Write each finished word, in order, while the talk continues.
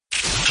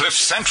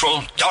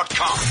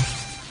CliffCentral.com.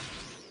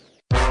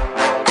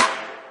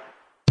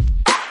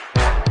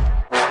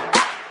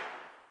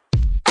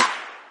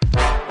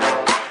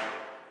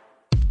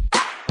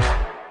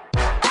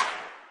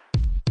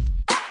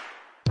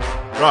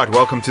 Right,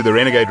 welcome to the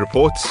Renegade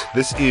Report.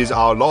 This is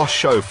our last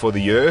show for the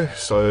year,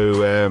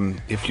 so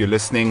if you're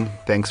listening,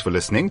 thanks for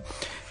listening.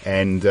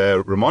 And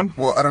Ramon?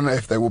 Well, I don't know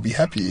if they will be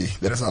happy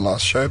that it's our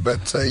last show,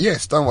 but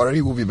yes, don't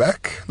worry, we'll be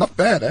back. Not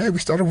bad, eh? We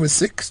started with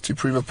 6 to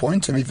prove a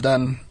point, and we've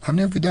done, how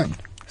many have we done?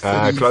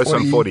 40, close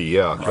 40? On 40,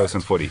 yeah, right. Close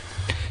on 40.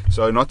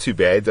 So not too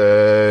bad.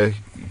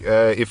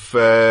 If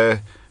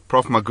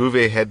Prof.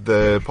 Maguve had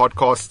the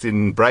podcast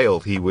in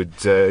Braille, he would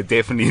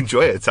definitely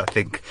enjoy it, I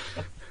think.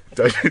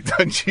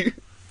 Don't you?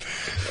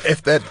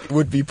 If that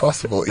would be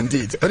possible,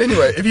 indeed. But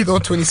anyway, if you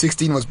thought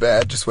 2016 was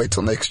bad, just wait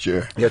till next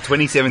year. Yeah,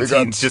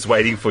 2017 is just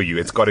waiting for you.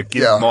 It's got a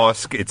gift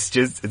mask. It's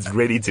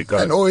ready to go.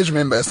 And always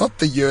remember, it's not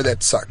the year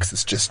that sucks.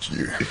 It's just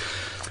you.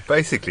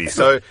 Basically.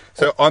 So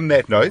on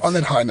that note. On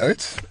that high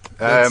note.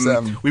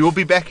 We will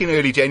be back in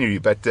early January,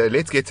 but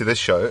let's get to this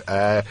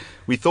show.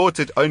 We thought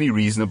it only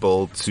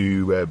reasonable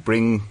to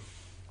bring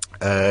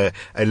a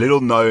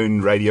little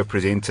known radio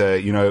presenter.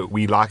 You know,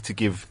 we like to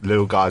give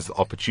little guys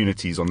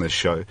opportunities on this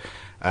show.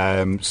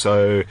 This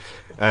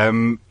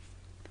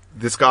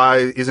guy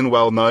isn't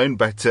well known,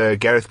 but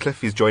Gareth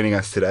Cliff is joining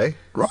us today.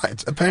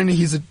 Right. Apparently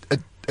he's a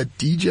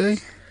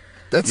DJ.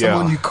 That's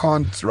someone who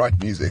can't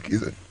write music,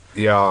 is it?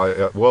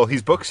 Yeah. Well,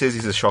 his book says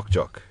he's a shock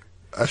jock.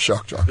 A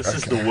shock jock. This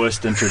is the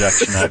worst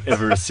introduction I've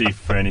ever received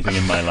for anything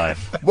in my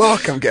life.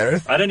 Welcome,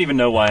 Gareth. I don't even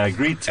know why I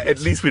agreed to. At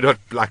least we're not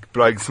like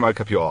blowing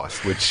smoke up your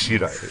ass, which, you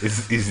know,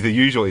 is the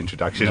usual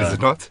introduction, is it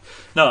not?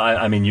 No,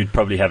 I mean, you'd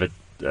probably have it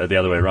the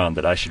other way around,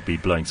 that I should be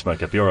blowing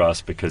smoke up your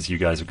ass because you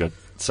guys have got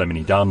so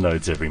many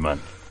downloads every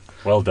month.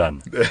 Well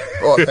done.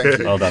 Oh, thank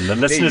you. Well done. The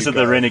listeners of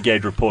the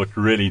Renegade Report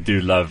really do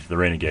love the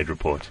Renegade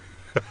Report.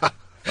 All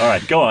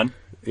right, go on.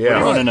 Yeah. What do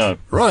you want to know?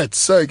 Right,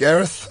 so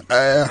Gareth,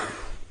 how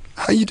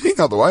are you doing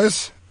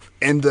otherwise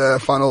in the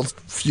final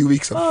few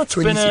weeks of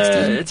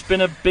 2016? It's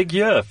been a big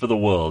year for the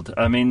world.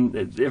 I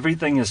mean,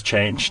 everything has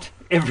changed.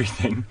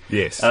 Everything.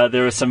 Yes.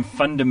 There are some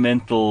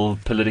fundamental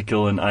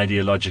political and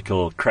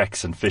ideological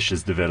cracks and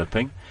fissures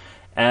developing.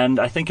 And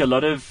I think a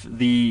lot of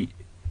the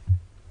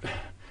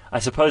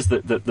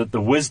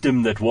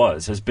wisdom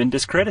that has been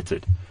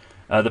discredited.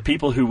 The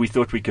people who we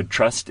thought we could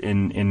trust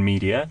in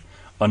media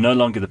are no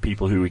longer the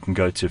people who we can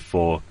go to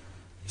for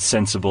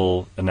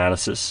sensible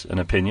analysis and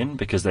opinion,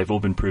 because they've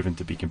all been proven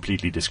to be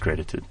completely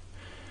discredited.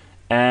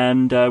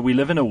 And we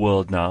live in a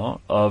world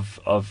now of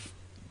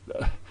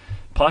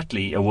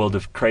partly a world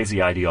of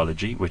crazy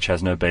ideology, which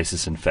has no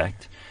basis in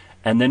fact,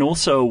 and then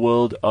also a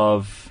world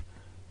of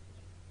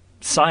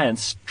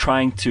science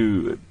trying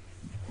to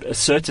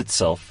assert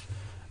itself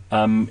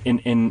in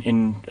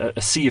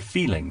a sea of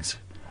feelings,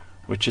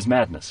 which is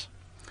madness.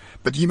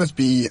 But you must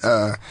be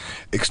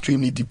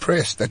extremely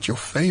depressed that your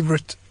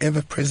favorite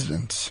ever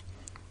president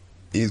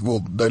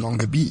will no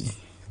longer be.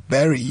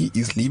 Barry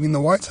is leaving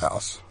the White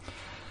House.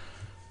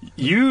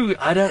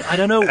 I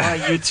don't know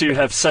why you two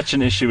have such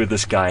an issue with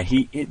this guy.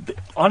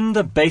 On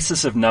the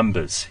basis of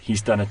numbers,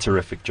 he's done a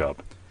terrific job.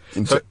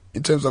 In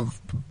terms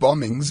of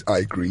bombings, I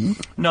agree.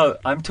 No,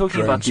 I'm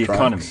talking about the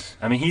economy.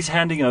 I mean, he's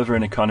handing over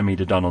an economy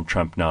to Donald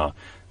Trump now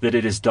that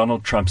it is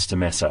Donald Trump's to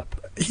mess up.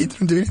 He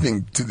didn't do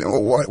anything to them.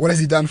 What has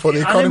he done for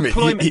the economy?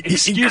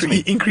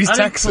 He increased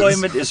taxes.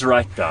 Unemployment is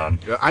right down.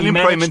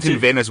 Unemployment in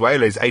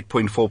Venezuela is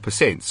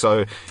 8.4%.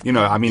 So, you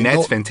know, I mean,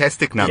 that's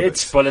fantastic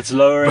numbers. It's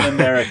lower in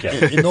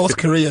America. In North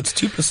Korea, it's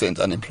 2%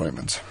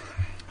 unemployment.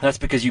 That's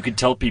because you can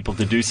tell people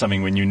to do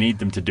something when you need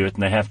them to do it,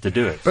 and they have to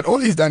do it. But all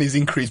he's done is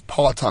increase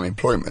part-time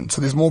employment, so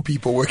there's more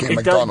people working at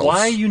McDonald's. Why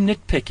are you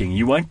nitpicking?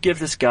 You won't give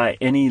this guy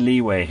any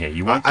leeway here.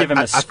 You won't give him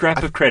a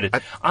scrap of credit.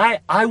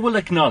 I will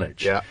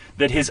acknowledge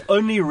that his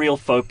only real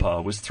faux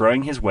pas was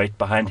throwing his weight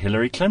behind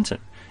Hillary Clinton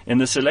in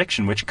this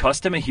election, which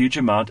cost him a huge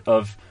amount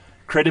of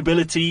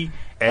credibility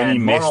and he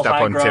messed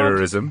up on ground.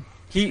 terrorism.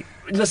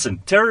 Listen,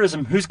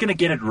 terrorism, who's going to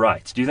get it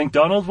right? Do you think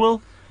Donald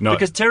will? No.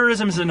 Because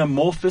terrorism is an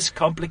amorphous,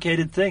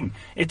 complicated thing.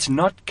 It's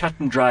not cut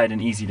and dried and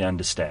easy to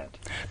understand.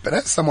 But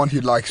as someone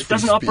who likes free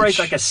speech... It doesn't operate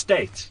like a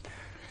state.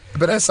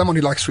 But as someone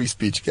who likes free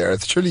speech,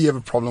 Gareth, surely you have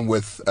a problem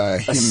with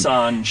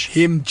Assange.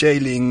 him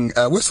jailing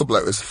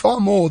whistleblowers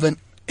far more than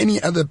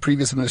any other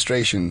previous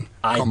administration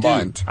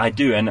combined. I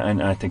do, and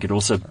I think it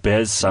also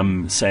bears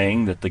some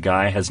saying that the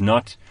guy has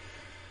not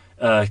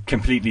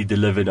completely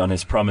delivered on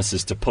his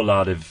promises to pull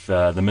out of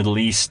the Middle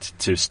East,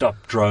 to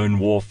stop drone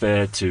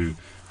warfare, to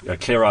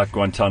clear out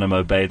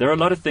Guantanamo Bay. There are a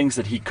lot of things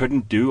that he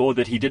couldn't do or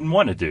that he didn't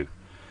want to do.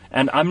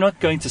 And I'm not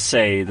going to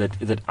say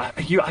that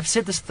I've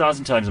said this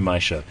 1,000 times in my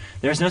show.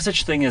 There is no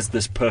such thing as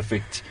this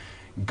perfect,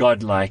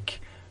 godlike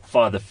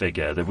father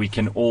figure that we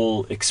can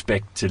all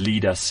expect to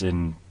lead us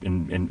in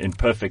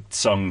perfect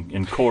song,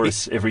 in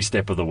chorus, every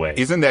step of the way.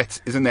 Isn't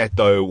that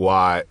though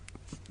why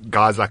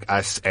guys like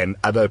us and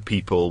other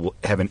people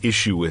have an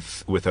issue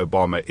with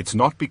Obama, it's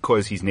not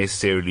because he's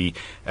necessarily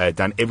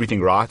done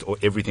everything right or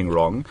everything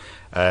wrong.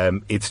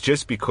 It's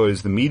just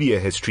because the media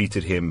has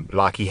treated him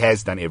like he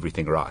has done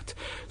everything right.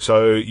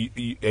 So,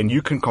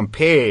 you can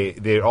compare,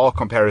 there are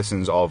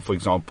comparisons of, for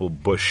example,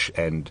 Bush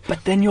and...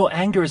 But then your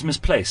anger is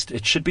misplaced.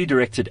 It should be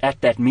directed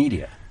at that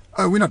media.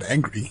 Oh, we're not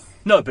angry.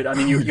 No, but I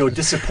mean, your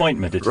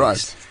disappointment at Right.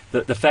 least.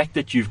 The fact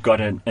that you've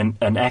got an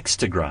axe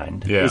to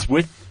grind Yeah. is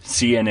with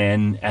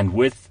CNN and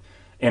with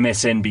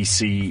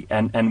MSNBC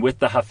and with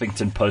the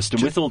Huffington Post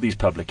and with all these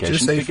publications.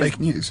 Just say because- fake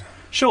news.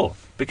 Sure,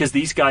 because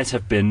these guys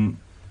have been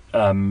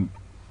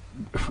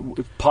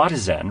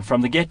partisan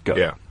from the get-go.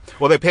 Yeah.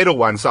 Well, they peddle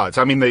one side.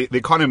 So, I mean, the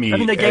economy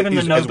they gave him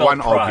the is Nobel one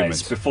Prize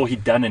argument. before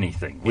he'd done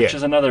anything, which Yeah.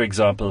 is another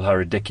example of how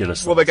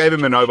ridiculous. Well, they gave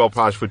him a Nobel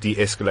Prize for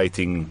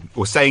de-escalating,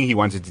 or saying he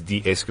wanted to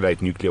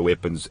de-escalate nuclear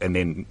weapons, and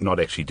then not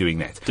actually doing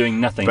that.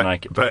 doing nothing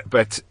like it.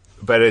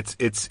 But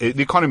it's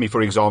the economy,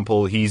 for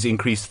example. He's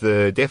increased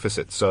the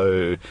deficit,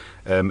 so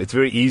it's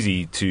very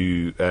easy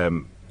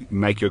to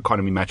make your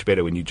economy much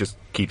better when you just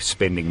keep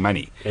spending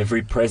money.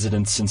 Every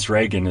president since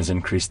Reagan has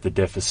increased the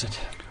deficit.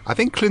 I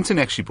think Clinton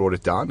actually brought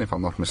it down, if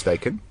I'm not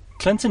mistaken.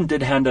 Clinton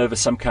did hand over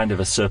some kind of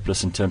a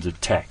surplus in terms of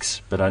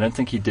tax, but I don't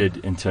think he did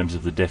in terms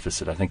of the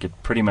deficit. I think it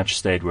pretty much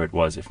stayed where it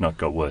was, if not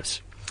got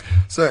worse.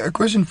 So, a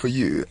question for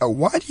you.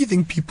 Why do you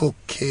think people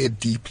care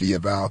deeply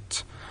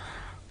about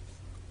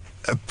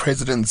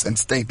presidents and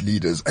state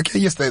leaders? Okay,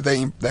 yes,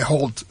 they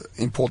hold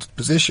important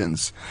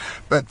positions,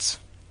 but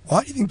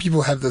why do you think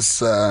people have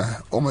this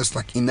almost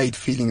like innate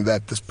feeling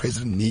that this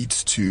president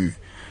needs to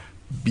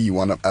be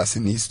one of us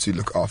and needs to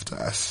look after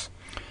us?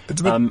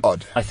 It's a bit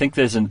odd. I think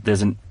there's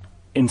an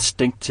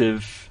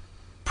instinctive,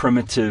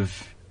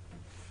 primitive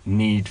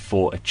need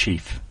for a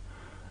chief.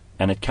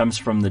 And it comes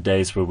from the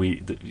days where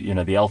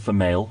the alpha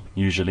male,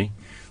 usually,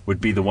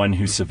 would be the one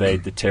who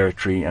surveyed the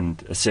territory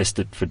and assessed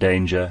it for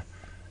danger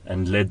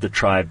and led the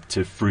tribe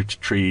to fruit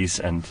trees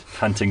and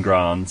hunting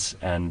grounds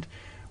and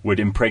would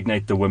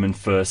impregnate the women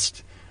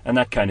first and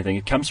that kind of thing.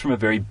 It comes from a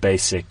very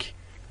basic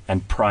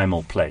and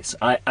primal place.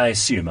 I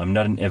assume, I'm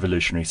not an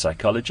evolutionary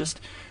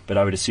psychologist, but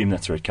I would assume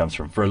that's where it comes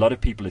from. For a lot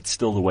of people, it's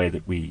still the way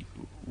that we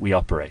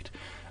operate.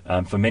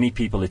 For many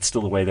people, it's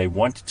still the way they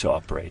want to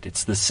operate.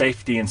 It's the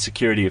safety and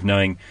security of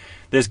knowing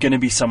there's going to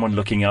be someone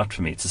looking out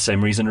for me. It's the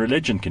same reason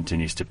religion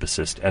continues to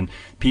persist. And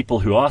people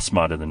who are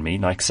smarter than me,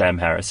 like Sam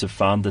Harris, have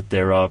found that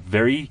there are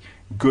very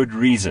good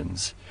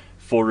reasons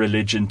for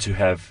religion to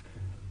have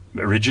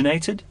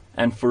originated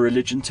and for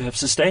religion to have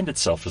sustained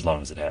itself as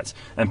long as it has.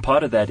 And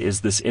part of that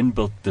is this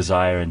inbuilt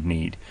desire and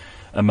need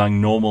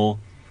among normal,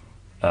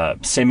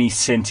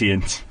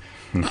 semi-sentient,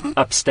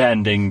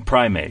 upstanding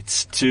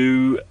primates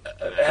to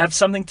have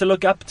something to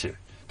look up to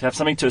have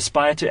something to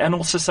aspire to, and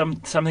also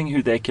something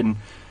who they can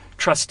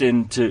trust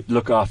in to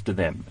look after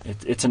them.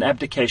 It's an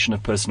abdication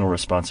of personal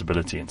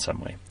responsibility in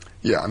some way.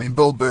 Yeah, I mean,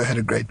 Bill Burr had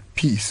a great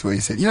piece where he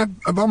said,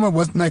 Obama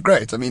wasn't that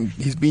great. I mean,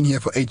 he's been here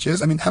for 8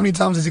 years. I mean, how many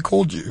times has he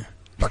called you?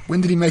 Like,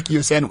 when did he make you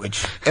a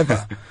sandwich?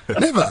 Ever?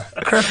 Never.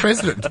 Crap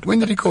president. When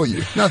did he call you?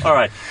 Nothing. All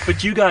right.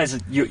 But you guys,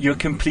 you're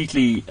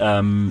completely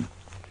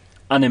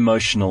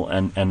unemotional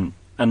and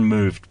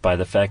unmoved by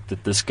the fact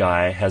that this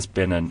guy has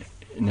been an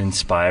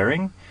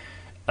inspiring,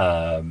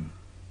 a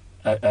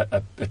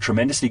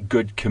tremendously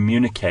good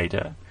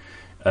communicator,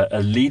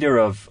 a leader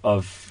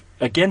of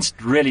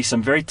against really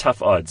some very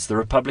tough odds. The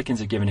Republicans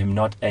have given him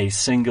not a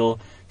single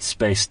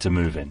space to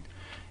move in.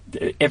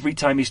 Every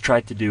time he's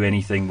tried to do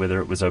anything, whether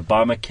it was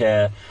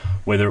Obamacare,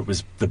 whether it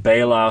was the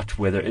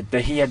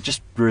bailout, he had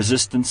just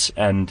resistance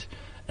and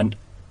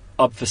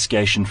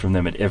obfuscation from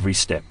them at every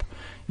step.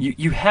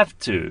 You have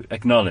to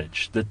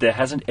acknowledge that there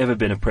hasn't ever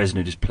been a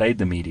president who's played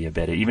the media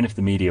better, even if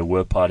the media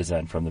were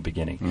partisan from the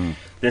beginning.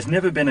 There's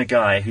never been a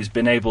guy who's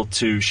been able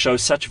to show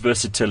such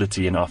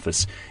versatility in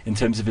office in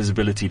terms of his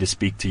ability to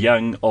speak to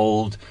young,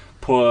 old,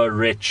 poor,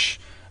 rich,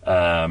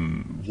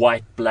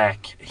 white,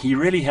 black. He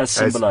really has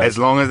symbolized... As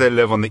long as they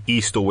live on the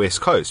east or west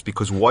coast,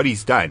 because what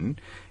he's done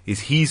is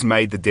he's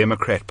made the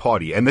Democrat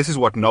Party, and this is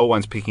what no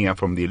one's picking up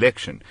from the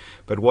election,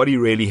 but what he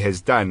really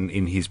has done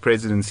in his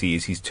presidency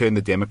is he's turned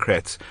the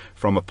Democrats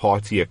from a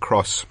party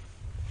across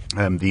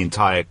the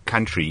entire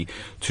country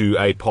to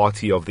a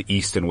party of the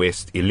east and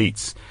west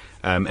elites.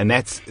 And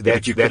that's where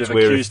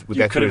it's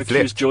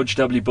left. George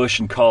W. Bush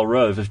and Karl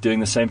Rove of doing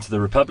the same to the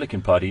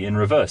Republican Party in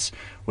reverse,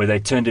 where they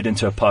turned it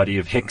into a party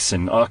of Hicks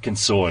in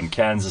Arkansas and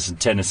Kansas and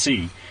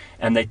Tennessee,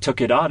 and they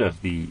took it out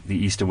of the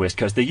east and west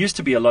coast. There used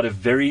to be a lot of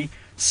very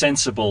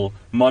sensible,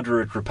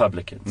 moderate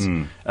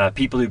Republicans,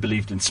 people who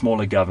believed in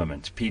smaller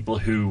government, people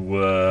who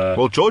were...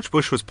 Well, George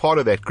Bush was part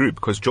of that group,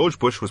 because George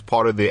Bush was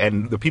part of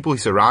and the people he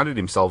surrounded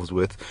himself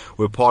with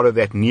were part of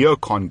that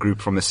neocon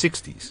group from the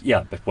 60s.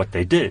 Yeah, but what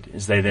they did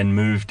is they then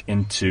moved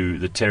into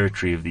the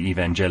territory of the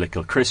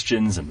evangelical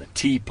Christians and the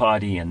Tea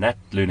Party and that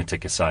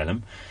lunatic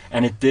asylum,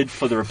 and it did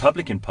for the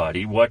Republican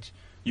Party what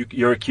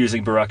you're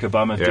accusing Barack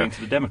Obama of doing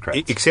to the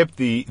Democrats. Except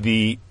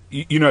the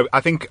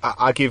I think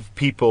I give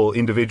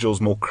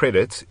individuals more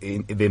credit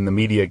than the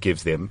media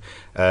gives them,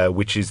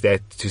 which is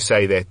that to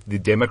say that the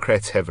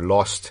Democrats have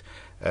lost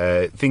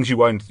things you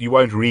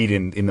won't read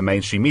in the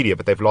mainstream media,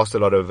 but they've lost a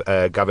lot of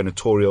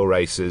gubernatorial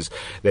races.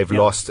 They've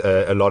lost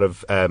a lot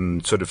of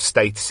sort of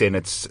state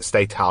senates,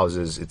 state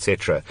houses,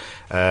 etc.,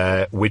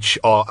 which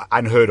are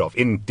unheard of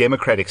in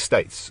democratic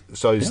states.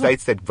 So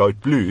states that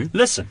vote blue.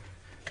 Listen,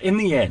 in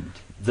the end,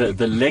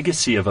 the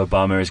legacy of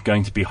Obama is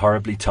going to be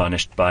horribly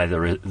tarnished by the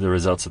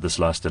results of this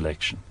last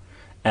election.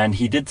 And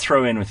he did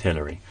throw in with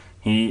Hillary.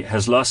 He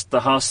has lost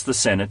the House, the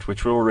Senate,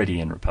 which were already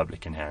in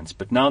Republican hands.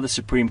 But now the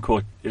Supreme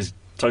Court is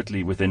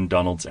totally within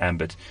Donald's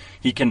ambit.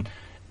 He can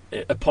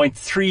appoint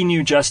 3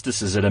 new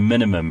justices at a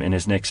minimum in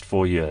his next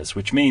 4 years,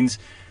 which means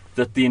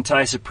that the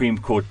entire Supreme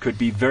Court could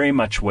be very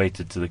much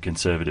weighted to the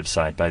conservative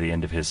side by the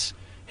end of his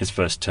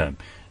first term.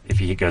 If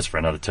he goes for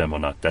another term or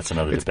not, that's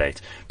another debate.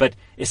 But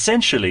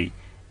essentially,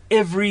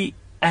 every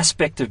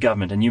aspect of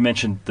government, and you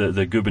mentioned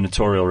the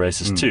gubernatorial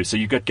races too, so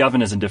you've got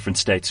governors in different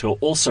states who are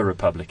also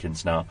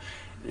Republicans now.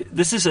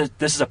 This is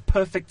a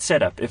perfect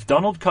setup. If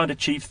Donald can't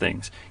achieve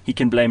things, he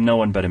can blame no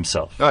one but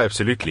himself. Oh,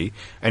 absolutely.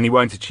 And he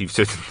won't achieve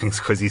certain things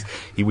because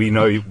we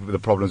know the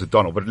problems with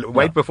Donald. But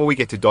wait, before we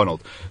get to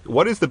Donald,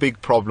 what is the big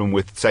problem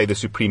with, say, the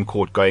Supreme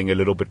Court going a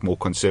little bit more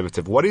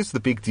conservative? What is the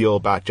big deal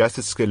about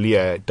Justice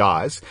Scalia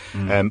dies?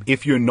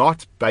 If you're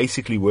not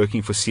basically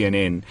working for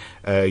CNN,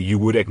 you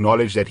would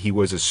acknowledge that he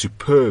was a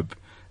superb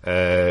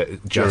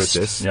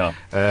justice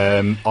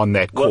on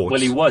that court.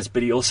 Well, he was,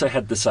 but he also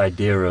had this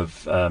idea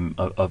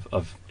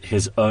of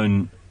his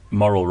own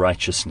moral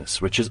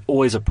righteousness, which is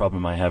always a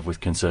problem I have with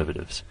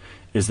conservatives,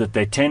 is that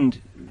they tend...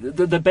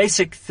 The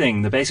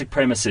basic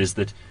premise is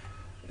that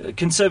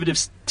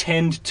conservatives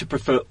tend to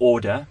prefer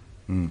order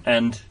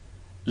and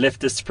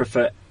leftists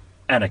prefer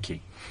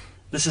anarchy.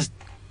 This is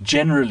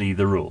generally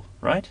the rule,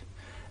 right?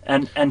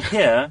 And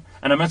here,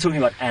 and I'm not talking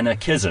about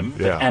anarchism,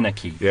 but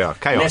anarchy. Yeah,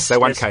 chaos. They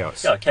want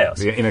chaos. Yeah,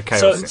 chaos. In a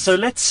chaos sense. So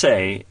let's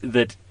say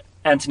that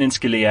Antonin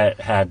Scalia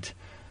had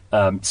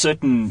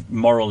certain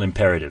moral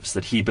imperatives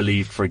that he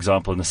believed, for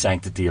example, in the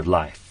sanctity of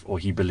life, or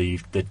he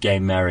believed that gay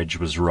marriage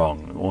was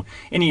wrong, or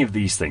any of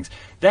these things.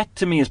 That,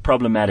 to me, is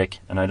problematic,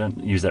 and I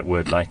don't use that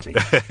word lightly,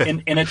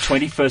 in a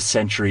 21st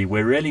century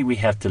where really we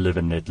have to live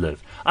and let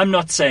live. I'm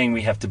not saying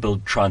we have to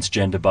build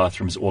transgender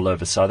bathrooms all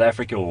over South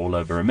Africa or all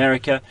over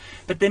America,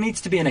 but there needs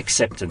to be an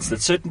acceptance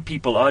that certain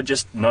people are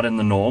just not in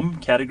the norm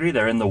category,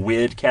 they're in the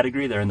weird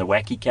category, they're in the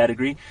wacky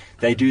category.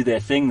 They do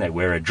their thing, they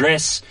wear a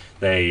dress,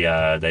 they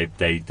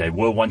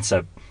were once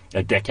a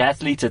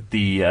decathlete at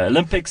the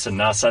Olympics, and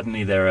now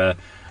suddenly they're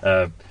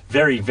a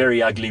very,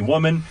 very ugly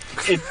woman.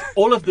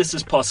 All of this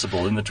is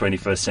possible in the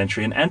 21st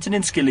century, and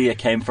Antonin Scalia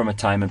came from a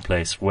time and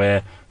place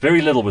where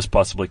very little was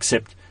possible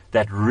except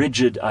that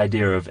rigid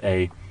idea of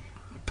a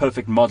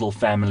perfect model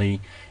family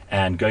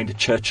and going to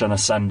church on a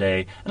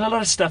Sunday, and a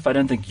lot of stuff I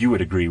don't think you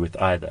would agree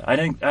with either. I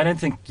don't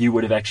think you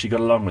would have actually got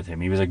along with him.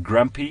 He was a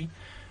grumpy,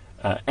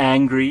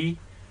 angry,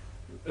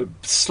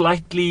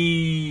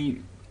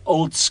 slightly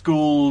old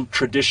school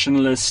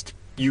traditionalist,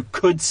 you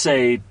could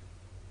say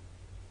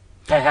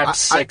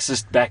perhaps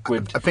sexist,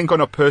 backward. I think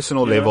on a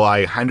personal level,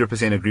 I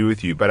 100% agree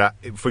with you. But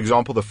for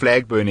example, the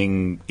flag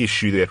burning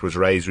issue that was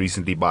raised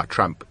recently by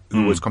Trump,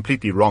 who was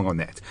completely wrong on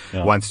that,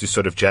 wants to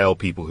sort of jail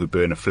people who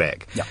burn a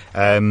flag.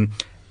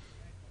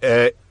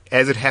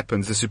 As it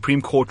happens, the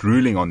Supreme Court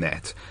ruling on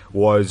that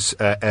was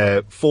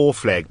for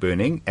flag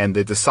burning, and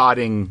the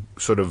deciding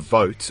sort of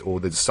vote or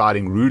the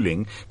deciding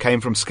ruling came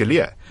from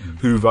Scalia,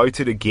 who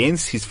voted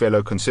against his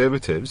fellow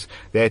conservatives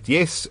that,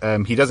 yes,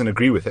 he doesn't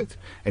agree with it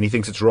and he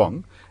thinks it's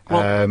wrong.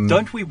 Well,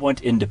 don't we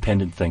want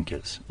independent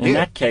thinkers? In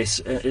that case,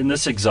 in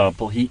this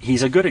example,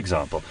 he's a good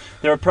example.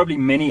 There are probably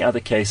many other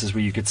cases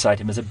where you could cite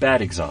him as a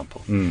bad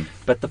example.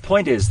 But the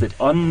point is that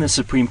on the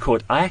Supreme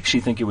Court, I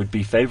actually think it would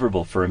be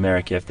favorable for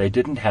America if they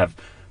didn't have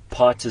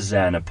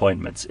partisan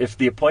appointments. If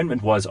the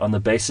appointment was on the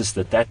basis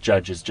that that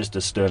judge is just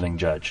a sterling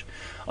judge,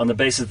 on the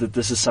basis that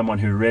this is someone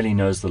who really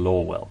knows the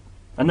law well.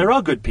 And there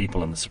are good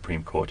people in the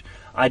Supreme Court.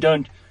 I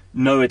don't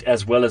know it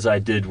as well as I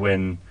did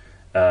when...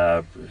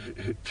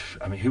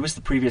 who was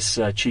the previous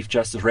Chief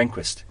Justice?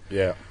 Rehnquist.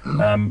 Yeah.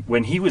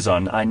 When he was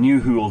on, I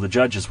knew who all the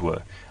judges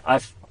were.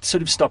 I've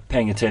sort of stopped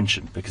paying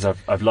attention because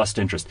I've lost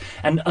interest.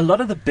 And a lot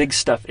of the big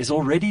stuff is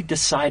already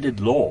decided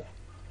law.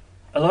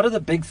 A lot of the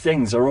big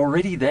things are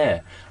already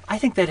there. I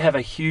think they'd have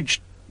a huge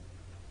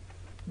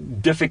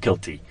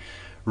difficulty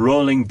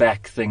rolling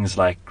back things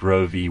like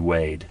Roe v.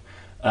 Wade.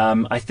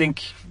 I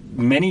think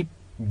many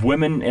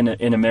women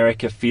in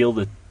America feel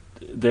that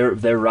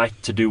their right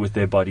to do with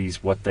their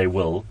bodies what they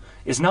will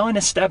is now an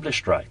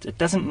established right. It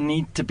doesn't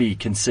need to be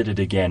considered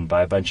again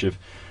by a bunch of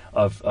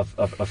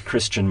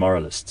Christian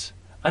moralists.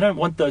 I don't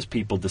want those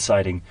people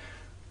deciding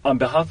on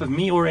behalf of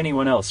me or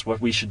anyone else what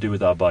we should do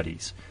with our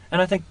bodies.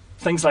 And I think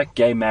things like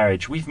gay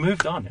marriage, we've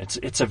moved on.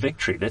 It's a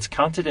victory. Let's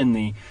count it in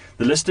the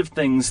list of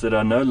things that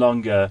are no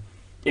longer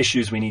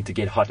issues we need to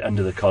get hot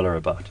under the collar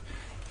about.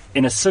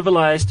 In a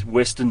civilized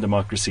Western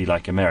democracy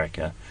like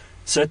America,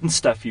 certain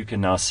stuff you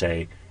can now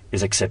say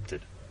is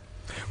accepted.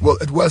 Well,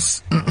 it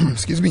was,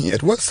 excuse me,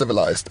 it was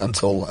civilized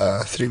until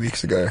 3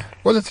 weeks ago.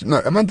 Was it?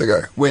 No, a month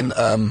ago, when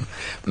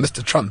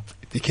Mr. Trump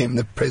became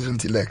the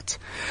president-elect.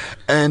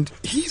 And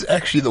he's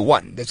actually the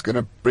one that's going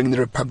to bring the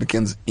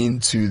Republicans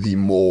into the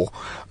more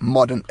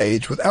modern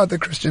age without the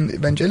Christian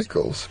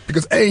evangelicals.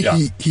 Because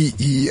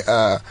he's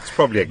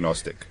probably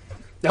agnostic.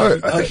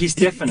 He's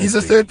definitely. He's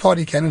a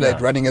third-party candidate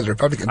running as a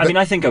Republican. I mean,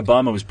 I think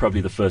Obama was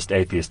probably the first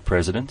atheist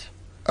president.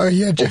 Oh,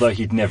 yeah, although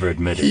he'd never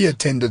admitted. He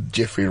attended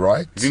Jeffrey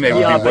Wright.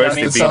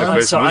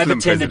 So I've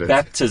attended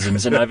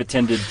baptisms and I've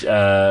attended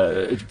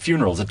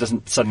funerals. It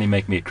doesn't suddenly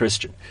make me a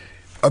Christian.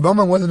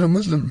 Obama wasn't a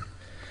Muslim.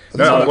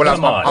 No, well,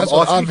 come on. That's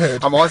what I've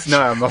heard. I'm asking. No,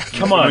 I'm not.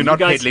 Come on, we're not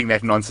peddling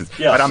that nonsense.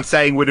 Yeah. But I'm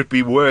saying, would it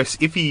be worse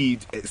if he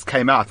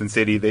came out and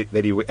said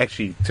that he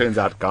actually turns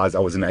out, guys, I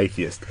was an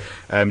atheist?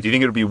 Do you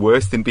think it would be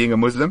worse than being a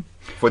Muslim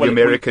for the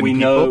American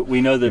people?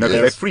 We know that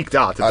they freaked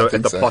out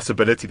at the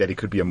possibility that he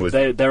could be a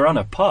Muslim. They're on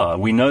a par.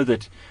 We know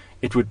that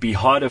it would be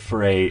harder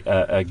for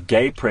a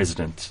gay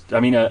president. I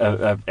mean,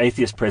 a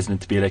atheist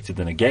president to be elected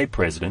than a gay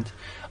president.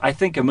 I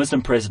think a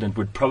Muslim president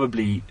would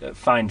probably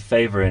find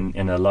favor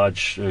in a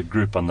large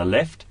group on the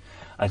left.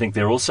 I think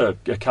there are also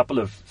a couple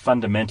of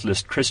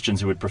fundamentalist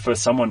Christians who would prefer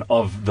someone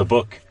of the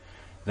book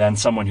than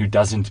someone who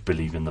doesn't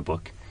believe in the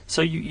book.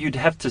 So you'd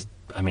have to.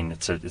 I mean,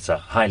 it's a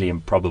highly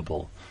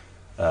improbable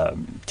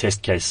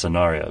test case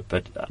scenario.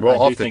 But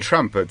after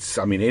Trump,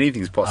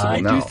 anything's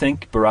possible now. I do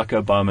think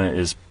Barack Obama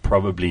is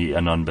probably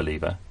a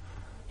non-believer.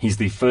 He's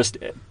the first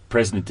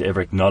president to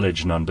ever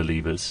acknowledge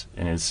non-believers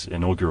in his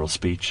inaugural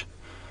speech,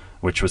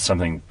 which was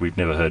something we've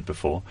never heard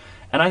before.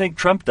 And I think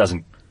Trump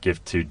doesn't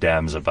give two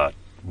damns about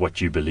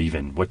what you believe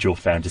in, what your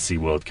fantasy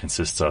world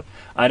consists of.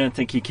 I don't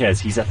think he cares.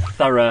 He's a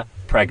thorough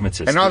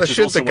pragmatist. And neither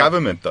should the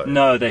government, though.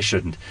 No, they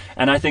shouldn't.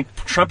 And I think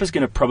Trump is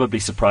going to probably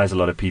surprise a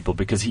lot of people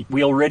because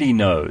we already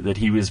know that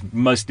he was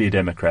mostly a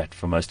Democrat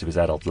for most of his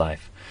adult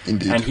life.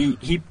 Indeed.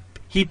 And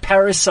he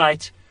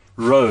parasite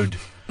rode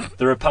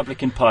the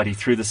Republican Party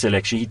through this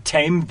election. He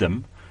tamed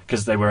them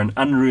because they were an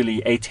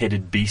unruly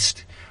eight-headed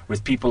beast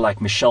with people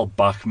like Michelle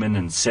Bachmann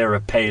and Sarah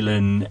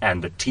Palin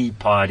and the Tea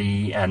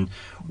Party and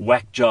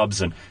whack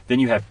jobs. And then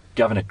you have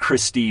Governor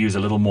Christie, who's a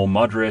little more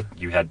moderate.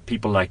 You had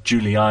people like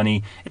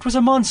Giuliani. It was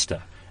a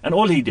monster. And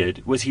all he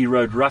did was he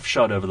rode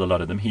roughshod over the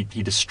lot of them. He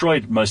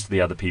destroyed most of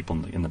the other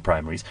people in the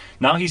primaries.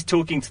 Now he's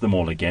talking to them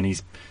all again.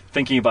 He's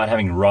thinking about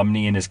having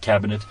Romney in his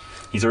cabinet.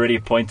 He's already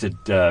appointed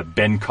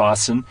Ben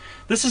Carson.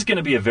 This is going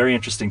to be a very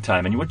interesting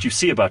time. And what you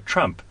see about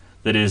Trump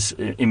that is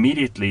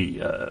immediately,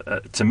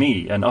 to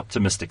me, an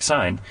optimistic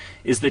sign,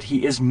 is that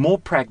he is more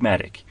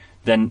pragmatic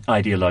than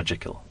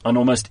ideological on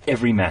almost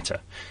every matter.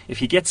 If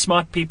he gets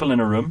smart people in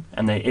a room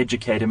and they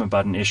educate him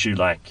about an issue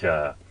like,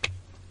 I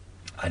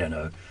don't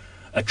know,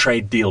 a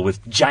trade deal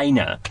with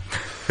China,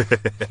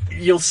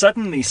 you'll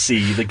suddenly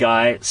see the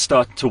guy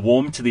start to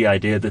warm to the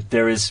idea that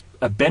there is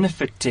a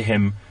benefit to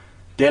him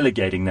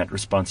delegating that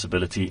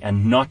responsibility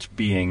and not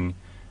being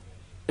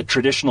a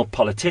traditional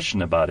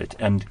politician about it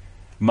and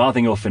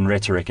mouthing off in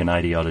rhetoric and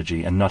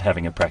ideology and not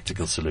having a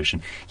practical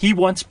solution. He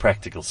wants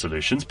practical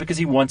solutions because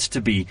he wants to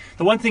be...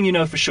 The one thing you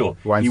know for sure,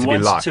 he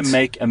wants to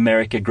make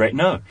America great.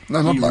 No,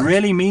 he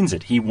really means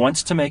it. He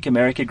wants to make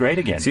America great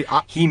again. See,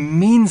 he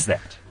means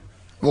that.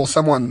 Well,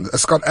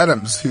 Scott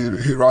Adams,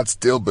 who writes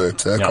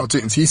Dilbert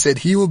cartoons, he said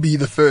he will be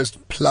the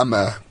first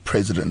plumber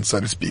president, so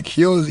to speak.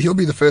 He'll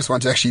be the first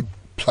one to actually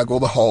plug all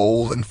the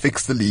holes and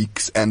fix the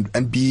leaks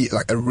and be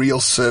like a real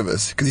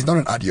service, because he's not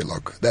an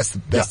ideologue. That's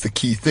the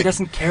key thing. He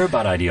doesn't care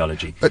about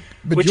ideology,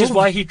 which is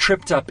why he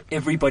tripped up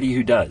everybody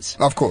who does.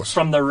 Of course.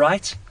 From the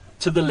right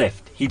to the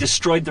left. He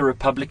destroyed the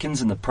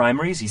Republicans in the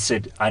primaries. He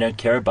said, I don't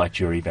care about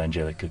your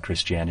evangelical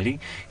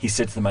Christianity. He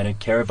said to them, I don't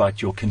care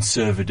about your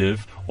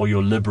conservative or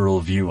your liberal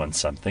view on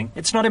something.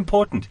 It's not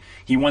important.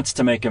 He wants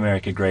to make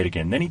America great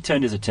again. Then he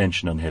turned his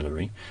attention on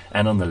Hillary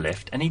and on the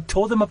left, and he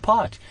tore them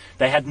apart.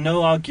 They had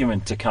no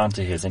argument to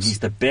counter his, and he's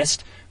the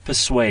best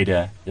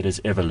persuader that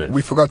has ever lived.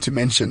 We forgot to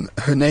mention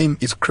her name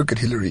is Crooked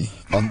Hillary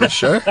on this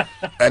show,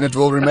 and it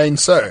will remain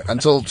so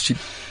until she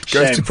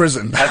goes to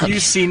prison. Have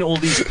you seen all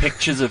these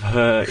pictures of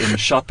her in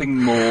shopping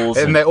malls?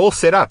 And they're all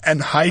set up.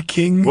 And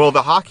hiking. Well,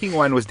 the hiking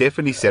one was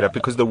definitely set up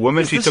because the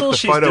woman she took the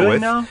photo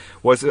with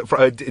was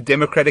a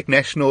Democratic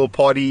National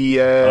Party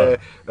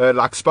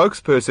like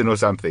spokesperson or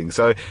something.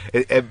 So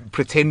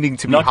pretending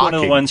to be hiking. Not one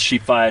of the ones she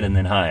fired and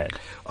then hired.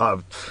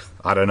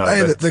 I don't know.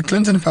 Hey, the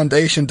Clinton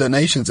Foundation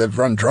donations have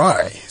run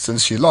dry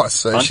since she lost.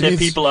 So aren't there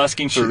people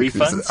asking for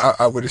refunds?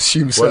 I would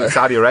assume so. Well, in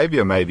Saudi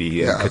Arabia, maybe,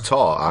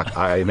 Qatar.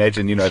 I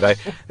imagine,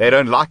 they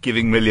don't like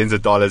giving millions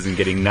of dollars and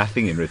getting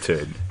nothing in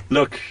return.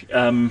 Look,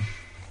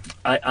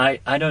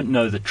 I don't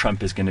know that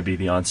Trump is going to be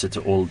the answer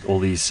to all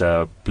these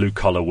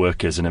blue-collar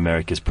workers in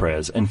America's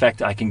prayers. In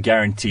fact, I can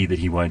guarantee that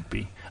he won't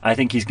be. I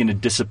think he's going to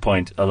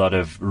disappoint a lot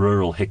of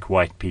rural hick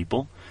white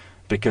people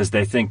because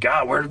they think,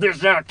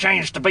 there's now a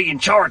chance to be in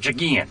charge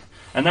again.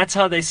 And that's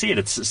how they see it.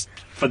 It's just,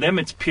 for them,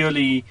 it's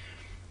purely,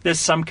 there's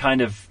some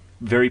kind of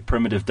very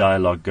primitive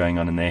dialogue going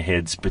on in their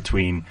heads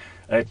between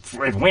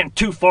it went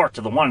too far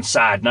to the one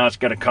side, now it's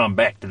going to come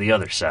back to the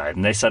other side.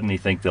 And they suddenly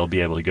think they'll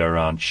be able to go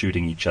around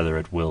shooting each other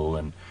at will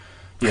and,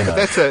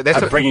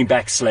 bringing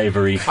back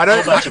slavery. I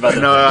don't. A bunch of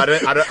other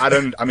things. I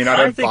don't. I mean, I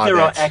don't. I think buy there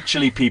that. are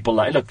actually people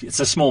like. Look,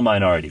 it's a small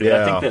minority. But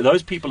I think that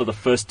those people are the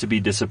first to be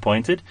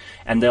disappointed,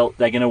 and they're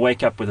going to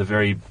wake up with a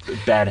very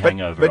bad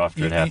hangover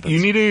after it happens.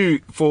 You need to,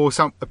 for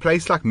a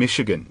place like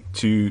Michigan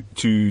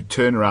to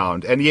turn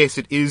around. And yes,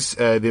 it is.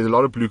 There's a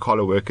lot of blue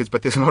collar workers,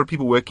 but there's a lot of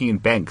people working in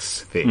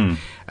banks there.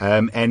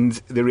 And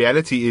the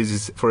reality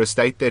is for a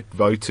state that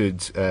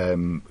voted I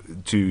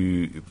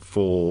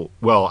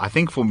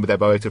think they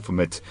voted for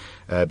Mitt.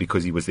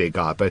 Because he was their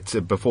guy.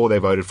 But before they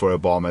voted for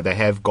Obama, they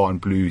have gone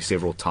blue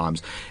several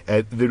times.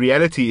 The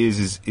reality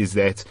is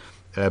that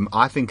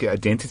I think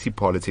identity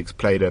politics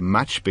played a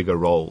much bigger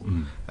role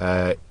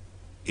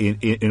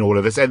in all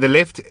of this. And the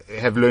left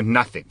have learned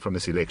nothing from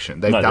this election.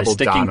 They've doubled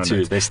down on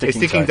it. They're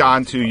sticking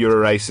down to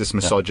you're a racist,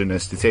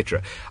 misogynist,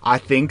 etc. I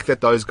think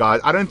that those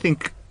guys, I don't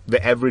think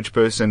the average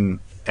person,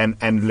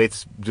 and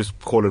let's just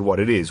call it what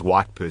it is,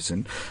 white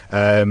person,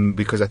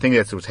 because I think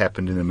that's what's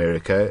happened in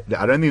America.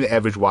 I don't think the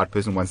average white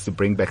person wants to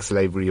bring back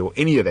slavery or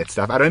any of that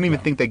stuff. I don't even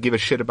think they give a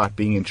shit about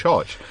being in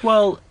charge.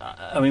 Well,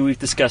 I mean, we've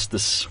discussed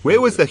this.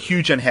 Where was the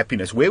huge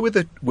unhappiness? When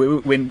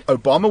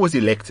Obama was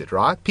elected,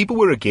 right? People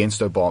were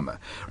against Obama,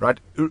 right?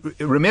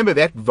 Remember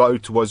that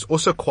vote was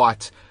also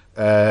quite,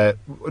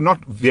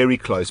 not very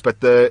close,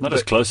 but not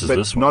as close as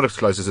this one. Not as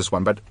close as this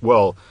one, but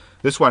well,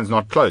 this one's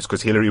not close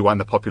because Hillary won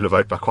the popular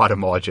vote by quite a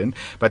margin.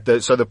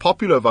 But so the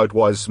popular vote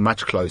was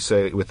much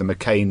closer with the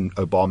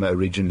McCain-Obama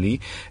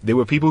originally. There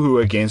were people who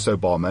were against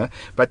Obama,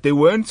 but there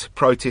weren't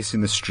protests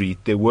in the street.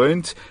 There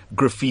weren't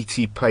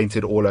graffiti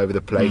painted all over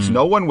the place.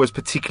 No one was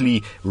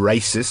particularly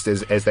racist,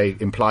 as they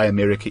imply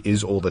America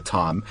is all the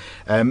time.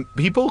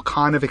 People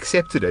kind of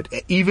accepted it.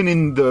 Even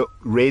in the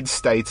red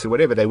states or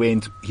whatever, they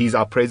went, he's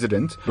our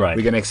president, right.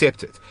 We're going to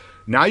accept it.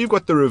 Now you've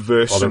got the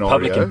reverse scenario. The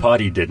Republican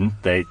Party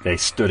didn't. They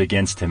stood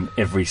against him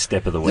every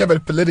step of the way. Yeah,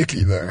 but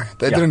politically, though.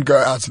 They didn't go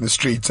out in the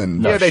streets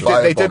and... No,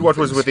 they did what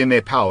was within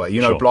their power.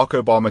 Sure. Block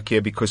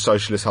Obamacare because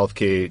socialist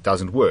healthcare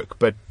doesn't work.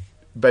 But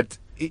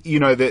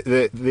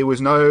there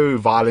was no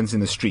violence in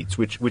the streets,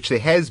 which there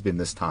has been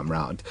this time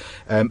round.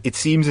 It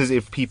seems as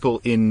if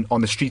people on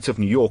the streets of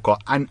New York are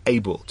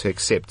unable to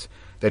accept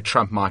that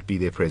Trump might be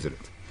their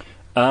president.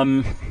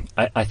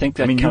 I think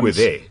that you were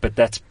there. But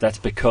that's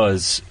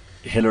because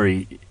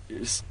Hillary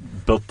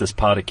built this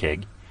powder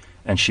keg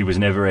and she was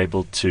never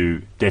able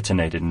to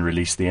detonate it and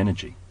release the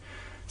energy.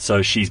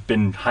 So she's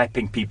been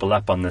hyping people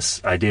up on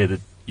this idea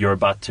that you're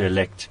about to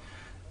elect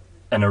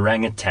an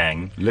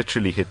orangutan.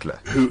 Literally Hitler.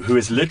 Who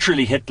is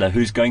literally Hitler,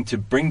 who's going to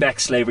bring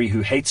back slavery,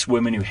 who hates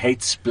women, who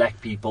hates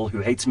black people, who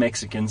hates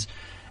Mexicans.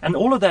 And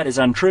all of that is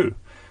untrue.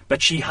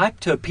 But she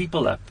hyped her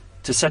people up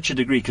to such a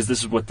degree, because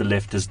this is what the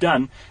left has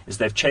done, is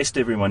they've chased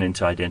everyone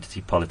into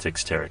identity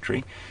politics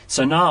territory.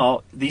 So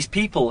now these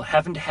people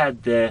haven't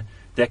had their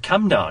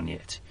come down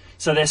yet.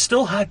 So they're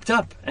still hyped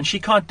up, and she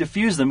can't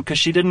diffuse them because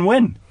she didn't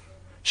win.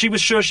 She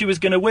was sure she was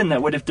going to win.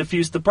 That would have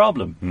diffused the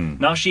problem.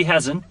 Now she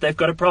hasn't. They've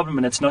got a problem,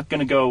 and it's not going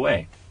to go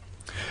away.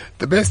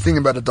 The best thing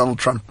about a Donald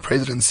Trump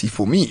presidency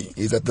for me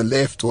is that the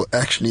left will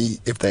actually,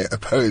 if they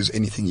oppose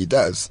anything he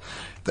does,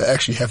 they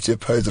actually have to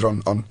oppose it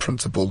on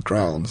principled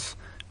grounds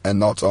and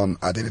not on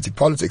identity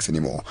politics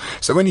anymore.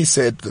 So when he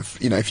said,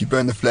 if you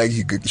burn the flag,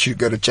 you should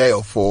go to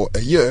jail for a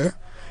year,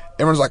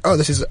 everyone's like, oh,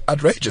 this is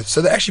outrageous. So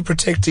they're actually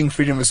protecting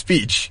freedom of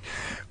speech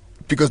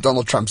because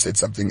Donald Trump said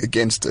something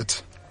against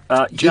it.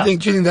 Do you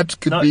think that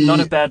could be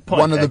not a bad point,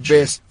 one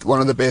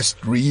of the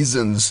best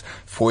reasons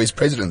for his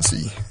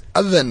presidency,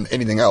 other than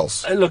anything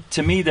else? Look,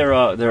 to me, there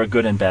are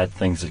good and bad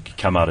things that could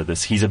come out of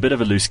this. He's a bit of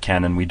a loose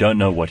cannon. We don't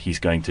know what he's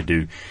going to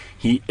do.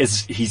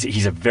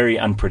 He's a very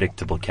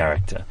unpredictable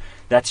character.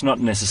 That's not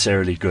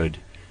necessarily good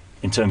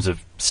in terms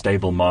of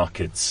stable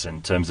markets,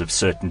 in terms of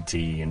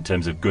certainty, in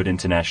terms of good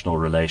international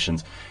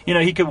relations.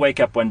 He could wake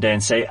up one day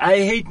and say, I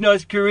hate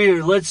North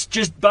Korea, let's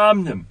just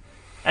bomb them.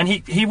 And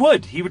he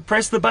would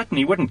press the button.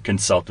 He wouldn't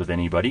consult with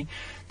anybody.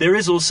 There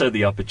is also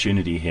the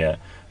opportunity here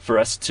for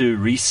us to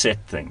reset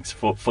things.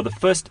 For the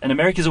first, and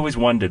America's always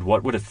wondered,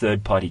 what would a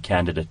third-party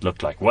candidate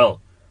look like? Well,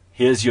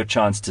 here's your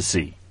chance to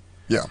see.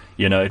 Yeah.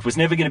 It was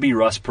never going to be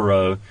Ross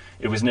Perot.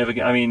 It was never,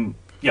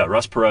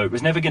 Ross Perot. It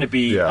was never going to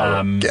be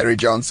Gary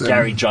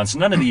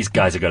Johnson. None of these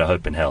guys have got a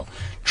hope in hell.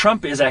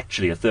 Trump is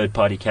actually a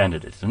third-party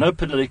candidate. No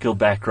political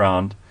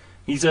background.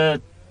 He's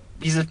a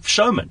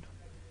showman.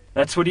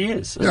 That's what he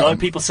is. A lot of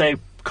people say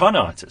con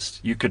artist.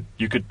 You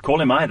could call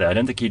him either. I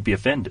don't think he'd be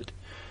offended.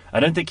 I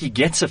don't think he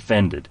gets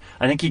offended.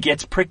 I think he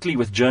gets prickly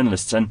with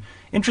journalists. And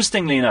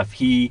interestingly enough,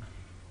 he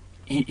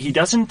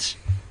doesn't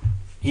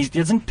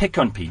pick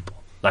on people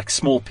like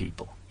small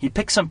people. He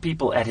picks on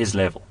people at his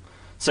level.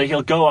 So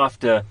he'll go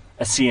after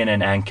a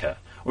CNN anchor,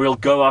 or he'll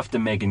go after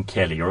Megyn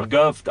Kelly, or he'll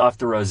go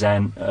after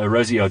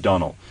Rosie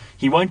O'Donnell.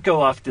 He won't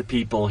go after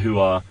people who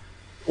are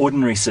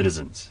ordinary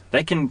citizens.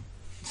 They can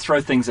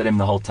throw things at him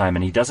the whole time,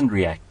 and he doesn't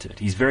react to it.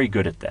 He's very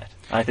good at that.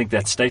 I think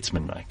that's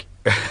statesmanlike.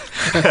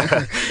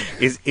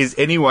 is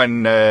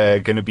anyone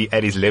going to be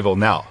at his level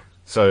now?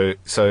 So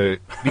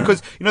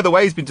because the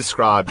way he's been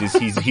described is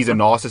he's a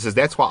narcissist.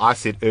 That's why I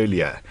said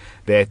earlier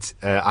that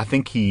I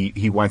think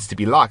he wants to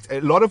be liked.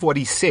 A lot of what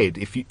he said,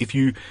 if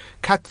you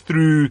cut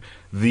through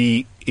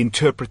the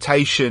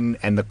interpretation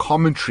and the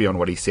commentary on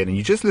what he said, and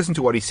you just listen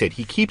to what he said,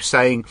 he keeps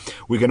saying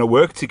we're going to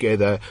work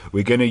together,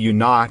 we're going to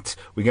unite,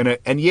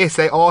 and yes,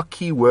 they are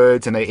key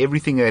words and they're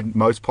everything that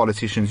most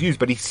politicians use,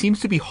 but he seems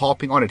to be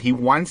harping on it. He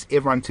wants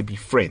everyone to be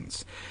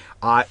friends.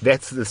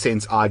 That's the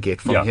sense I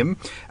get from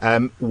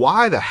him.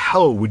 Why the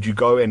hell would you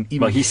go and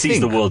even he sees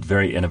the world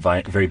in a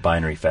very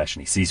binary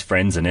fashion. He sees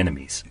friends and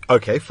enemies.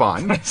 Okay,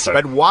 fine.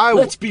 But why?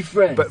 Let's be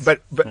friends.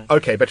 But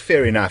okay, but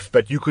fair enough.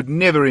 But you could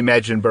never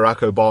imagine Barack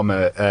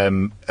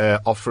Obama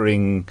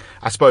offering,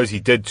 I suppose he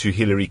did to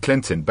Hillary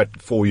Clinton,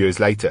 but 4 years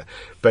later.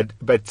 But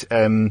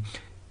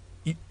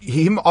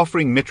him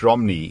offering Mitt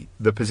Romney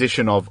the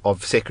position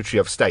of Secretary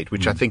of State,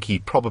 which I think he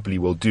probably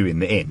will do in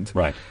the end.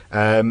 Right.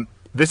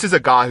 This is a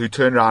guy who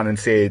turned around and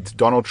said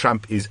Donald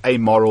Trump is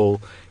amoral.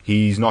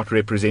 He's not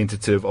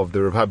representative of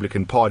the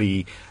Republican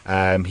Party.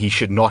 He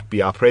should not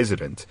be our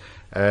president.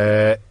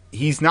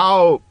 He's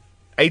now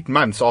 8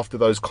 months after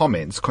those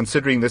comments,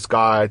 considering this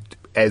guy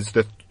as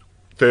the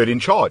third in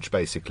charge,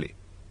 basically.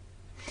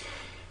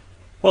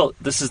 Well,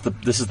 this is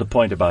the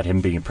point about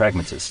him being a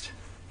pragmatist.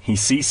 He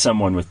sees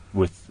someone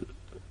with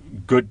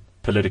good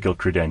political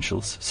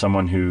credentials,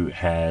 someone who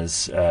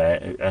has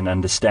an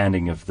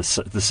understanding of the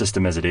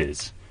system as it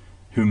is,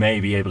 who may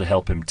be able to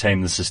help him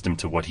tame the system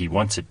to what he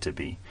wants it to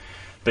be.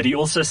 But he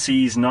also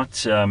sees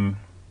not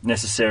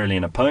necessarily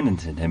an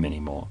opponent in him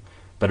anymore,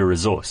 but a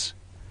resource.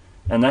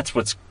 And that's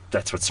what's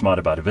smart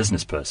about a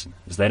business person,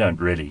 is they don't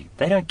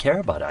care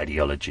about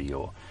ideology,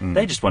 or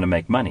they just want to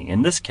make money.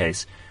 In this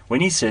case, when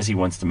he says he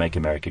wants to make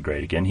America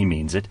great again, he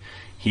means it.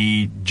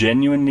 He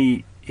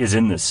genuinely is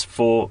in this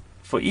for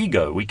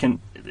ego.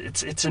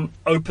 It's an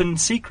open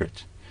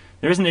secret.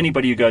 There isn't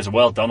anybody who goes,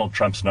 well, Donald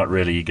Trump's not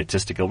really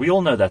egotistical. We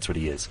all know that's what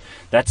he is.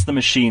 That's the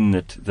machine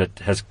that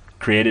has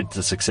created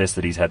the success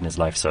that he's had in his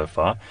life so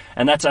far.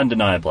 And that's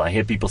undeniable. I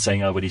hear people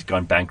saying, but he's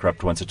gone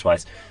bankrupt once or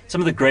twice.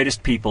 Some of the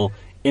greatest people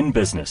in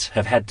business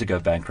have had to go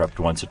bankrupt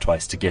once or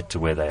twice to get to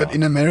where they are. But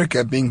in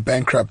America, being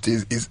bankrupt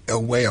is a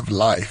way of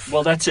life.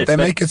 Well, that's it. They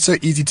make it so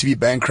easy to be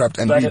bankrupt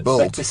and rebuild.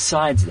 But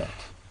besides that,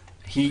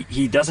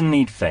 He doesn't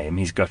need fame,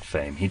 he's got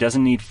fame. He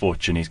doesn't need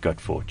fortune, he's got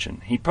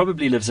fortune. He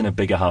probably lives in a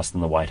bigger house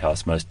than the White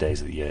House most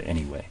days of the year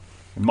anyway.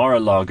 In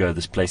Mar-a-Lago,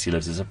 this place he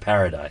lives is a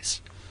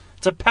paradise.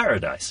 It's a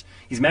paradise.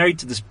 He's married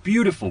to this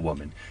beautiful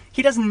woman.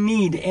 He doesn't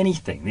need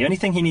anything. The only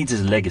thing he needs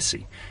is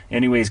legacy. The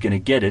only way he's going to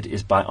get it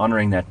is by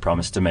honoring that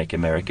promise to make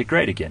America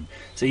great again.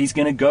 So he's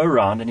going to go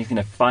around and he's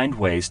going to find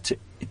ways to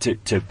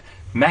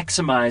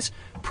maximize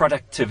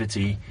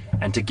productivity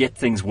and to get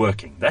things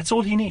working. That's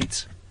all he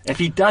needs. If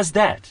he does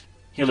that,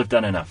 he'll have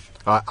done enough.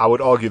 I would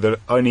argue the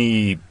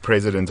only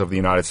president of the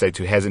United States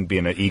who hasn't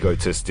been an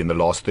egotist in the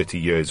last 30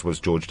 years was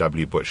George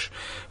W. Bush.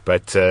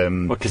 But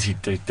because he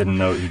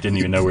didn't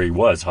even know where he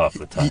was half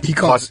the time. He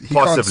possibly,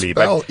 can't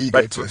spell but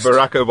egotist.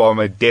 Barack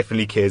Obama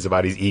definitely cares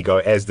about his ego,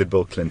 as did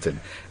Bill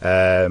Clinton,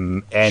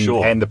 and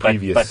the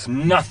previous. But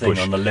nothing Bush.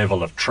 on the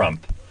level of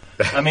Trump.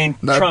 I mean,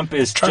 No, Trump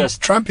is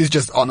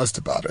just honest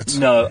about it.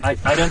 No, I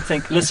don't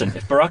think. Listen,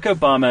 if Barack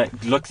Obama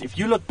if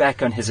you look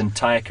back on his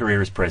entire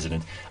career as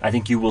president, I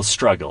think you will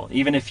struggle.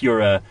 Even if you're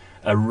a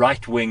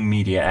right-wing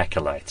media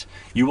acolyte,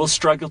 you will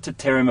struggle to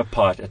tear him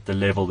apart at the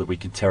level that we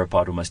can tear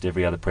apart almost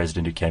every other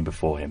president who came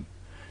before him.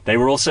 They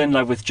were also in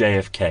love with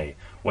JFK.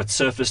 What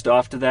surfaced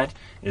after that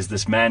is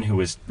this man who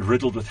was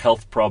riddled with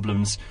health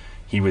problems.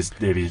 He was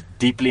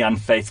deeply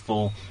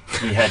unfaithful.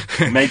 He had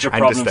major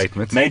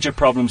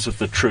problems with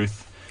the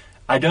truth.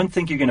 I don't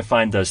think you're going to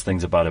find those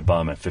things about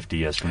Obama 50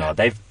 years from now.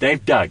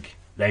 They've dug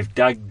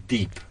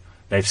deep.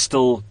 They've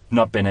still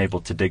not been able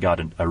to dig out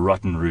a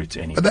rotten root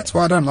anyway. But that's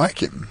why I don't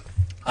like him.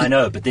 I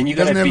know, but then you've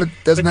got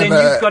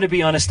to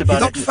be honest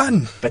about it. He's not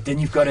fun. But then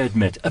you've got to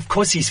admit, of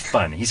course he's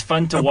fun. He's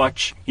fun to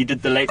watch. He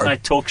did the late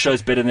night talk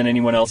shows better than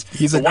anyone else.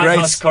 He's a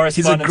great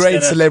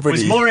celebrity.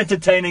 It was more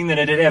entertaining than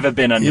it had ever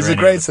been under. He's a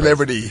great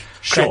celebrity.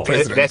 Sure,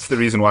 that's the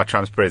reason why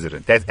Trump's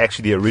president. That's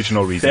actually the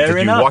original reason. Fair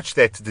enough.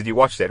 Did you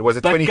watch that? Was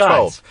it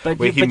 2012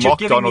 where he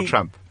mocked Donald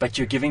Trump? But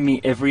you're giving me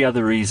every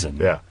other reason.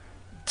 Yeah.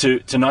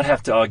 To not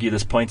have to argue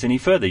this point any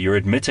further. You're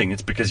admitting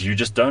it's because you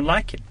just don't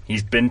like him.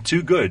 He's been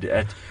too good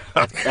at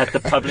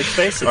the public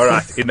face. All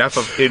right, enough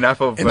of that.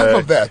 Enough of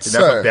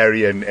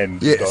Barry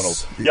and yes.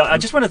 Donald. Yeah, I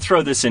just want to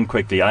throw this in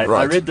quickly.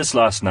 I read this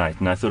last night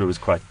and I thought it was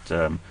quite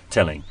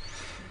telling.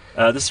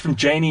 This is from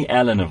Janie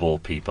Allen, of all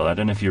people. I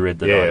don't know if you read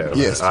that article.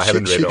 Yes, I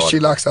haven't read it. She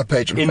likes our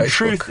page on Facebook. In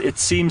truth, it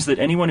seems that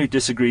anyone who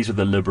disagrees with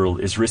a liberal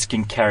is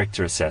risking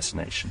character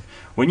assassination.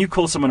 When you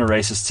call someone a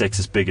racist,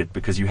 sexist bigot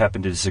because you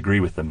happen to disagree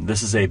with them,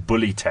 this is a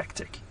bully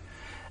tactic.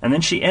 And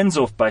then she ends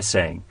off by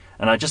saying,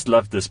 and I just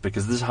loved this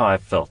because this is how I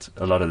felt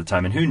a lot of the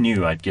time, and who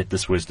knew I'd get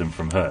this wisdom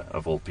from her,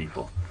 of all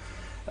people.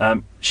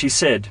 She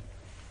said,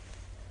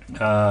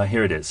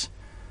 here it is,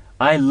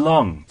 I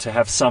long to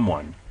have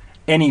someone,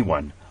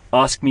 anyone,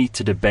 ask me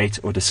to debate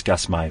or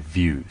discuss my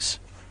views.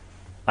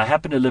 I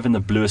happen to live in the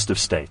bluest of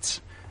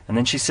states. And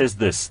then she says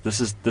this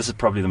is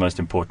probably the most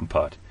important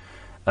part,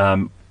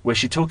 where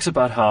she talks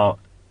about how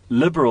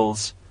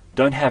liberals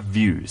don't have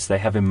views, they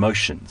have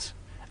emotions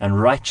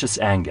and righteous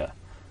anger,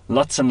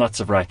 lots and lots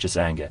of righteous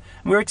anger.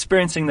 And we're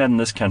experiencing that in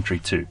this country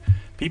too.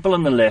 People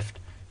on the left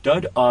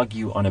don't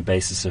argue on a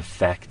basis of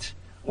fact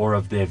or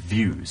of their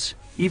views,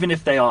 even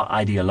if they are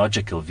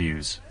ideological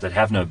views that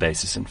have no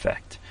basis in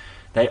fact.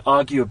 They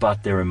argue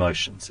about their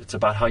emotions. It's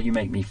about how you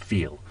make me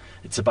feel.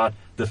 It's about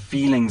the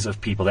feelings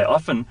of people. They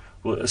often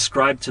will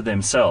ascribe to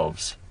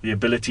themselves the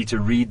ability to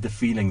read the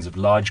feelings of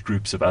large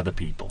groups of other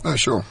people. Oh,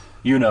 sure.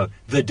 You know,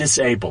 the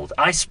disabled.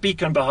 I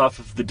speak on behalf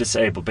of the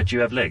disabled, but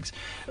you have legs.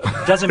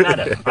 Doesn't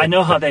matter. I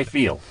know how they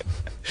feel.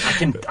 I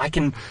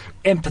can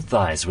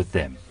empathize with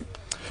them.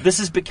 This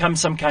has become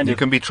some kind You of...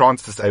 can be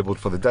trans-disabled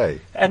for the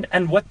day.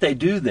 And what they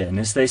do then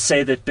is they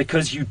say that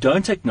because you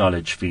don't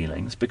acknowledge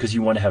feelings, because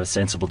you want to have a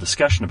sensible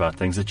discussion about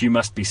things, that you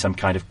must be some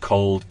kind of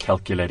cold,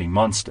 calculating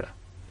monster.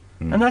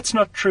 And that's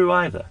not true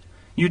either.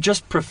 You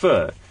just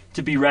prefer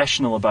to be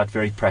rational about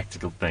very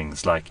practical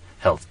things like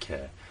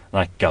healthcare,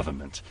 like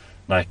government,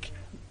 like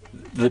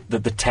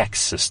the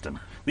tax system.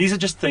 These are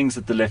just things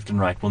that the left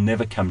and right will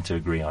never come to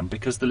agree on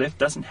because the left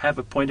doesn't have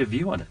a point of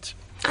view on it.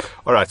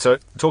 All right, so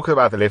talking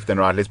about the left and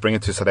right, let's bring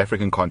it to South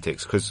African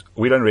context because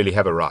we don't really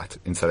have a right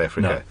in South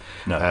Africa.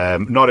 No.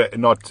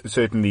 Not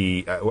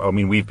certainly. I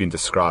mean, we've been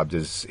described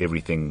as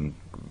everything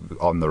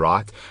on the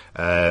right,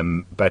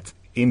 but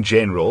in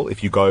general,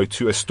 if you go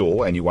to a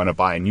store and you want to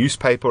buy a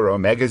newspaper or a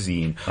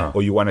magazine,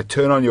 or you want to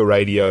turn on your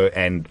radio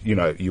and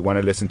you want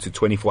to listen to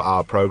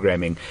 24-hour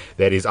programming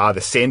that is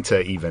either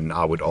centre, even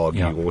I would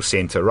argue, or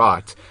centre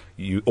right.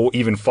 Or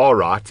even far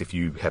right, if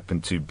you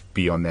happen to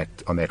be on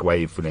that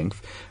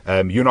wavelength,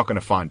 you're not going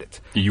to find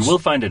it. You will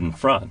find it in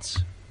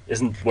France.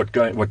 Isn't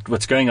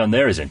what's going on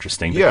there is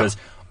interesting because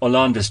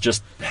Hollande has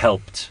just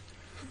helped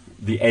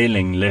the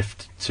ailing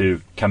left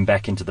to come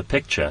back into the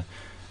picture.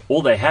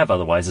 All they have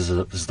otherwise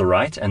is the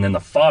right and then the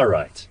far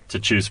right to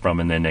choose from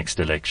in their next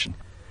election.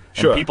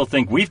 Sure. And people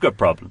think we've got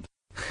problems.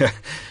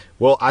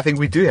 Well, I think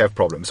we do have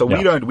problems. So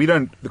we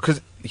don't, because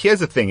here's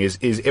the thing is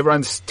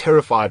everyone's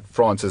terrified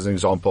France as an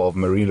example of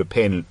Marine Le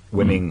Pen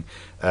winning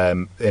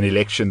an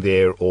election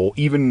there or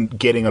even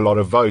getting a lot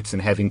of votes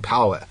and having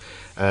power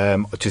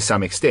to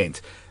some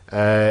extent.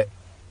 But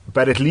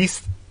at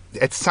least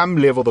at some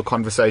level the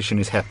conversation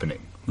is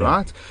happening,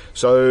 right?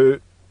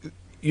 So,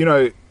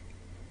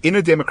 in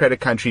a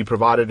democratic country,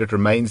 provided it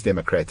remains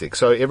democratic.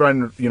 So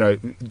everyone,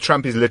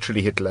 Trump is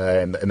literally Hitler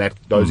and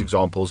those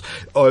examples.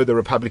 Oh, the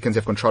Republicans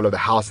have control of the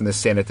House and the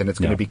Senate and it's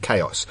going to be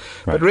chaos.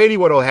 Right. But really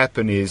what will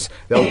happen is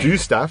they'll do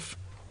stuff,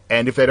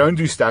 and if they don't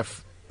do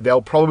stuff,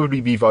 they'll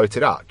probably be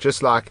voted out.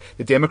 Just like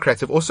the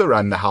Democrats have also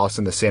run the House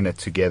and the Senate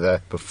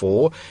together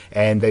before,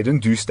 and they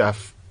didn't do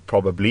stuff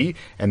probably,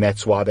 and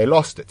that's why they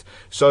lost it.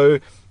 So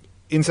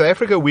in South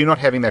Africa, we're not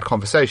having that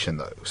conversation,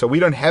 though. So we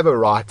don't have a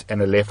right and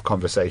a left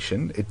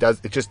conversation. It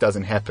just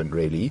doesn't happen,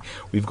 really.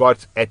 We've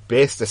got, at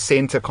best, a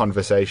centre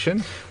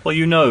conversation.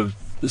 Well,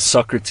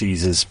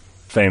 Socrates is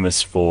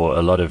famous for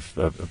a lot of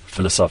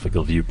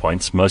philosophical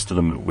viewpoints, most of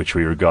them which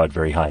we regard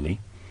very highly.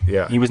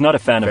 Yeah. He was not a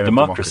fan of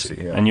democracy.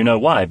 Yeah. And you know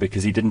why?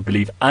 Because he didn't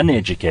believe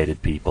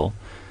uneducated people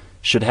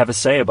should have a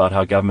say about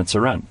how governments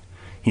are run.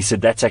 He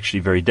said that's actually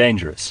very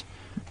dangerous.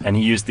 And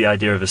he used the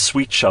idea of a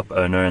sweet shop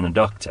owner and a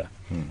doctor.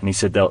 And he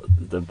said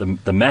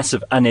the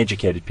massive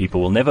uneducated people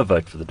will never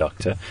vote for the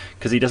doctor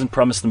because he doesn't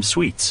promise them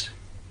sweets,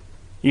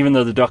 even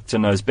though the doctor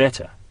knows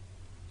better.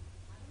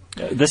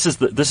 This is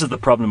the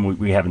problem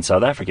we have in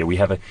South Africa. We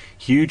have a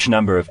huge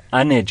number of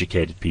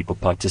uneducated people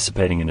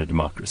participating in a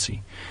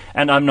democracy.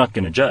 And I'm not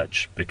going to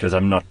judge because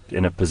I'm not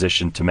in a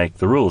position to make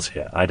the rules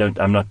here.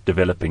 I'm not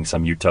developing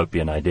some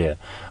utopian idea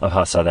of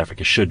how South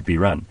Africa should be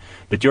run.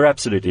 But you're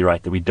absolutely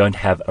right that we don't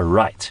have a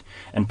right.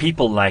 And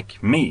people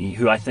like me,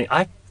 who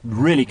I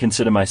really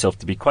consider myself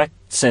to be quite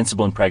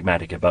sensible and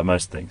pragmatic about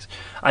most things.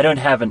 I don't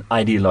have an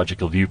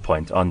ideological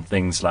viewpoint on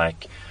things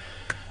like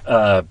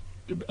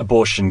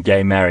abortion,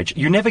 gay marriage.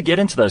 You never get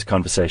into those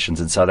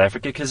conversations in South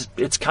Africa because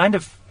it's kind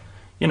of,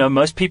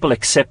 most people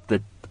accept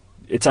that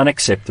it's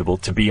unacceptable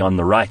to be on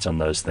the right on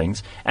those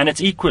things, and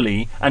it's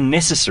equally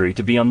unnecessary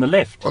to be on the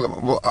left.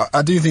 Well,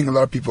 I do think a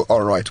lot of people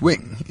are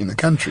right-wing in the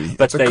country.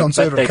 But it's a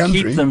conservative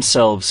country. Keep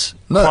themselves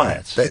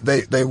quiet.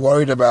 They're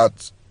worried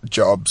about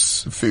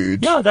jobs,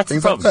 food, that's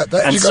things the problem. like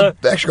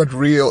that. They actually got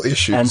real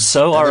issues. And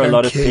so are a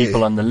lot of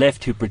people on the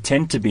left who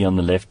pretend to be on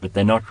the left, but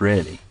they're not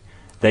really.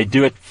 They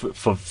do it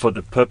for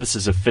the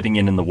purposes of fitting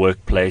in the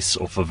workplace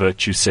or for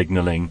virtue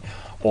signaling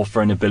or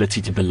for an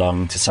ability to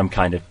belong to some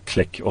kind of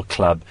clique or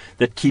club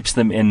that keeps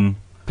them in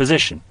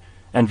position.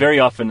 And very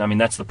often,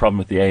 that's the problem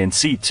with the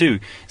ANC too,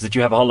 is that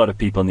you have a whole lot of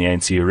people in the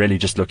ANC who are really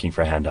just looking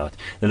for a handout.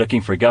 They're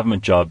looking for a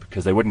government job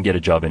because they wouldn't get a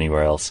job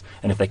anywhere else.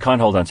 And if they can't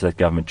hold on to that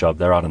government job,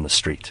 they're out on the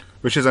street.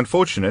 Which is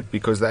unfortunate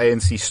because the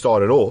ANC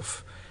started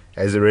off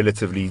as a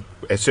relatively,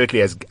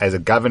 certainly as a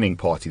governing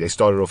party. They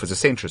started off as a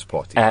centrist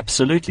party.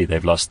 Absolutely,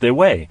 they've lost their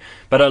way.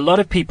 But a lot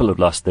of people have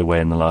lost their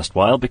way in the last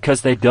while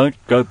because they don't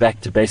go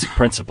back to basic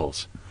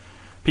principles.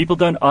 People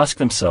don't ask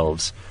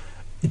themselves,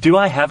 do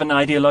I have an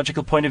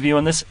ideological point of view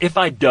on this? If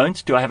I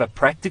don't, do I have a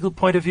practical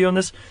point of view on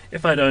this?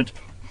 If I don't,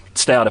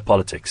 stay out of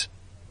politics.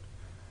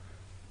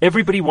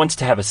 Everybody wants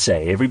to have a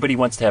say. Everybody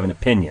wants to have an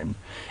opinion.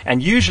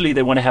 And usually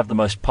they want to have the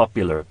most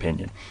popular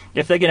opinion.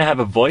 If they're going to have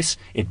a voice,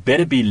 it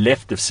better be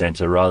left of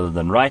centre rather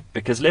than right,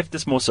 because left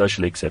is more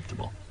socially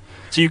acceptable.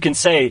 So you can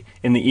say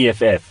in the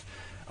EFF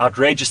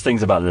outrageous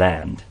things about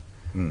land,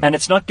 and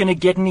it's not going to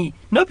get any...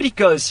 Nobody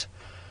goes,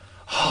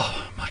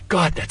 oh, my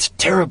God, that's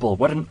terrible.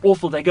 What an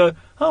awful... They go,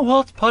 oh, well,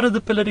 it's part of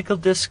the political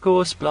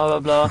discourse, blah,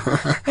 blah, blah.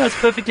 Yeah, it's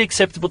perfectly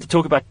acceptable to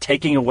talk about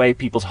taking away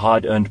people's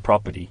hard-earned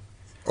property.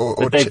 Or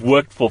that they've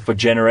worked for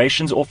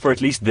generations, or for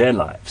at least their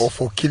lives. Or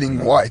for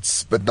killing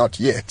whites, but not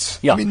yet.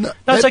 Yeah. I mean,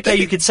 it's okay,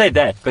 you could say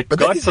that, but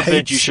God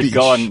forbid you should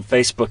go on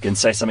Facebook and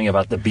say something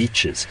about the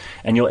beaches,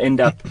 and you'll end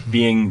up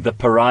being the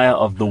pariah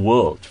of the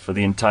world for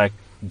the entire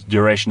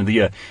duration of the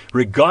year,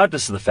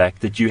 regardless of the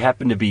fact that you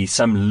happen to be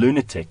some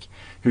lunatic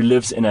who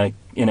lives in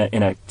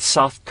a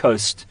South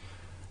Coast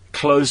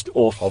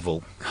closed-off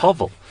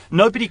hovel.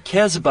 Nobody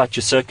cares about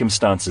your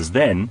circumstances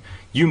then.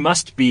 You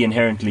must be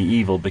inherently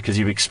evil because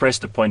you've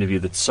expressed a point of view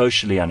that's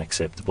socially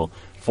unacceptable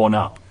for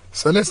now.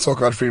 So let's talk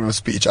about freedom of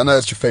speech. I know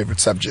it's your favorite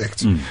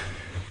subject.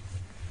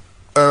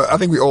 I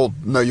think we all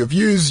know your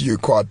views. You're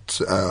quite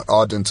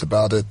ardent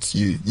about it.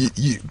 You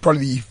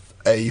probably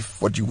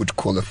what you would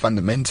call a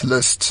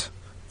fundamentalist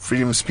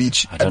freedom of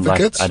speech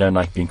advocate. I don't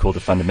like being called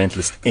a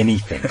fundamentalist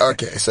anything.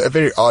 Okay, so a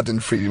very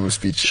ardent freedom of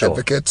speech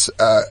advocate,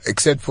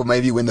 except for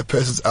maybe when the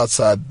person's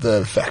outside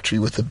the factory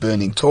with a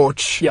burning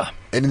torch. Yeah.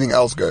 Anything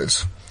else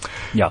goes.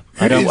 Yeah,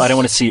 I don't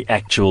want to see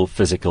actual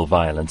physical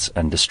violence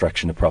and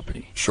destruction of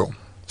property. Sure.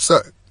 So,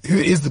 who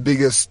is the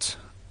biggest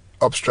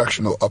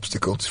obstruction or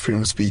obstacle to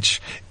freedom of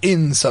speech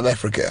in South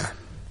Africa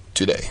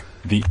today?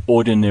 The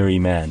ordinary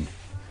man.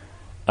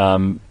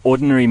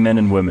 Ordinary men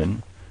and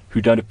women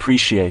who don't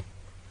appreciate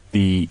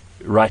the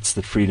rights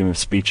that freedom of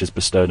speech has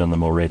bestowed on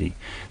them already.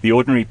 The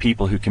ordinary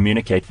people who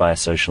communicate via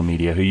social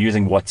media, who are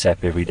using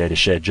WhatsApp every day to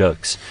share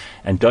jokes,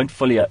 and don't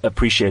fully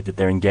appreciate that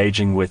they're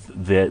engaging with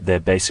their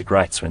basic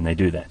rights when they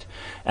do that,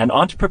 and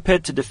aren't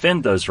prepared to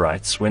defend those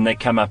rights when they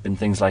come up in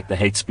things like the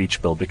hate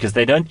speech bill, because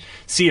they don't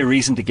see a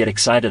reason to get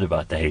excited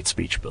about the hate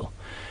speech bill.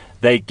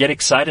 They get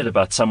excited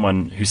about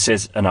someone who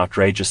says an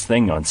outrageous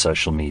thing on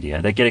social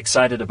media. They get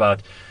excited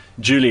about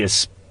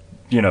Julius,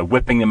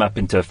 whipping them up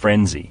into a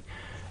frenzy.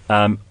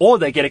 Or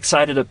they get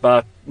excited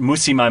about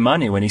Musi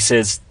Maimane when he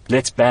says,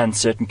 let's ban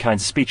certain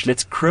kinds of speech,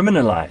 let's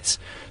criminalize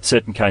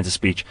certain kinds of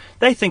speech.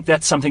 They think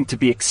that's something to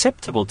be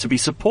acceptable, to be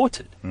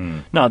supported.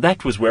 Now,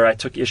 that was where I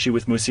took issue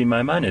with Musi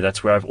Maimane.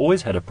 That's where I've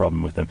always had a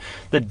problem with him.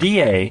 The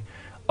DA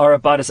are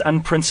about as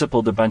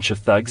unprincipled a bunch of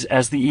thugs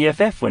as the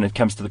EFF when it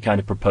comes to the kind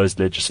of proposed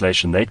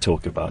legislation they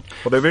talk about.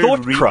 Well, they're very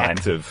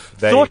reactive.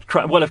 Thought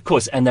crime. Well, of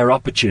course, and they're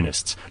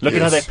opportunists. Look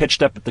at how they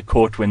pitched up at the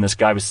court when this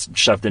guy was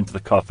shoved into the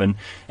coffin.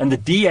 And the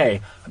DA,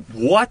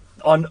 what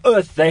on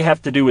earth they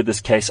have to do with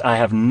this case, I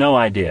have no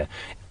idea.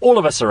 All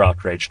of us are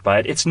outraged by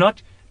it. It's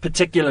not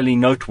particularly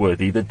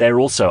noteworthy that they're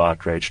also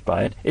outraged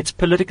by it. It's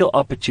political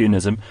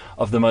opportunism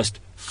of the most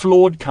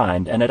flawed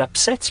kind, and it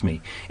upsets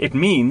me. It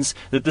means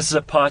that this is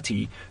a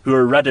party who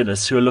are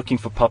rudderless, who are looking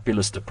for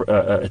populist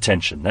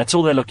attention. That's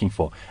all they're looking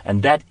for,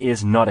 and that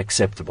is not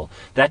acceptable.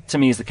 That, to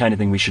me, is the kind of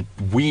thing we should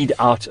weed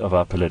out of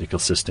our political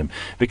system,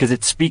 because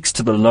it speaks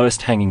to the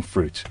lowest hanging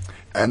fruit.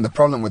 And the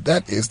problem with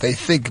that is they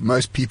think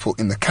most people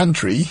in the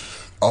country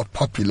are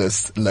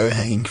populist,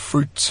 low-hanging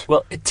fruit.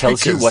 Well, it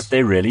tells you what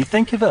they really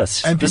think of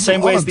us. And the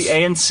same way as the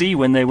ANC,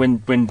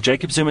 when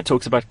Jacob Zuma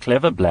talks about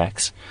clever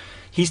blacks,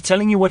 he's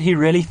telling you what he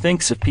really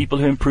thinks of people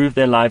who improve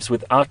their lives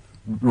without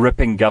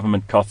ripping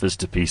government coffers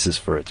to pieces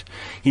for it.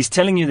 He's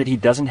telling you that he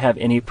doesn't have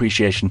any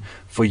appreciation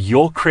for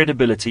your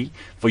credibility,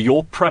 for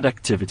your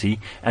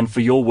productivity, and for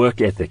your work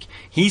ethic.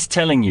 He's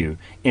telling you,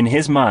 in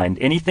his mind,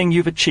 anything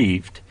you've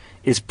achieved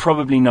is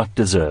probably not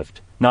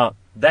deserved. Now,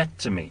 that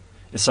to me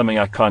is something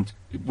I can't,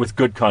 with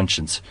good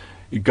conscience,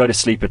 go to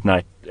sleep at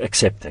night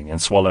accepting and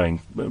swallowing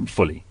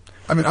fully.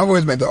 I mean, I've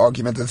always made the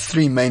argument that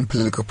three main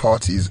political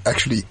parties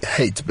actually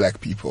hate black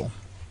people.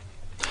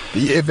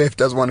 The EFF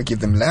does want to give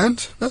them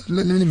land. No,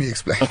 let me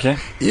explain. Okay.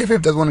 The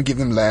EFF does want to give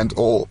them land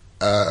or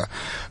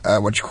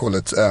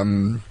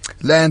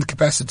land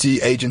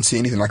capacity agency,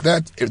 anything like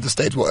that. If the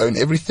state will own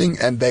everything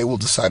and they will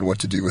decide what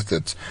to do with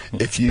it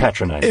if you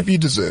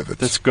deserve it.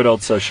 That's good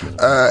old socialism.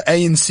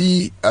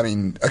 ANC,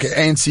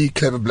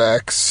 clever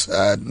blacks,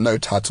 no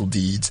title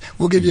deeds.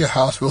 We'll give you a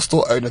house, we'll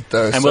still own it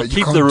though. And we'll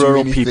keep the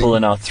rural people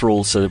in our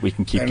thrall so that we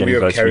can keep getting votes.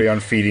 And we'll carry on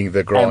feeding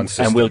the grant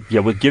system. And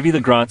we'll give you the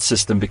grant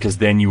system because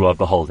then you are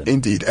beholden.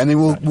 Indeed. And then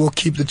we'll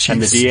keep the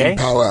chiefs in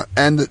power.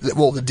 And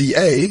the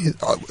DA,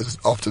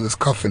 after this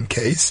coffin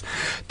case,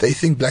 they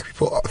think black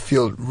people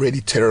feel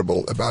really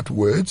terrible about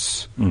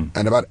words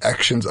and about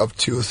actions of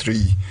 2 or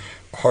 3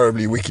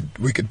 horribly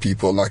wicked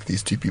people like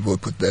these two people who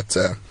put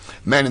that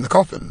man in the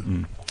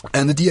coffin.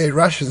 And the DA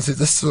rushes and says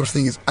this sort of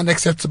thing is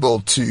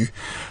unacceptable to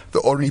the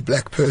ordinary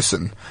black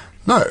person.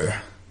 No.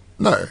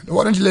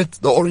 Why don't you let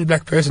the ordinary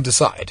black person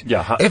decide?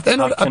 Yeah, if they're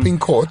not up in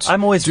court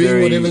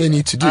doing whatever they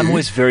need to do, I'm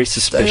always very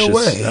suspicious. Stay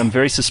away. I'm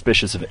very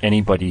suspicious of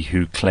anybody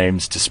who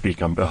claims to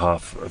speak on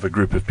behalf of a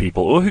group of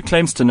people or who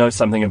claims to know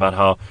something about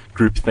how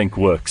groupthink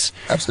works.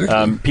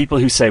 Absolutely. People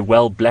who say,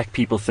 well, black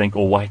people think,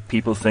 or white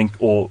people think,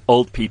 or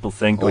old people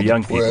think, or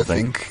young people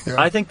think.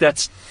 Yeah. I think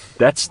that's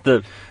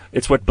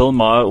it's what Bill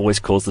Maher always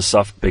calls the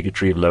soft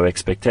bigotry of low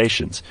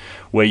expectations,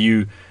 where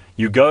you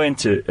go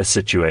into a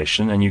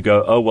situation and you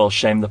go, oh, well,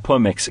 shame the poor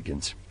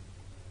Mexicans.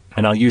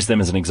 And I'll use them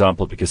as an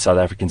example because South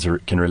Africans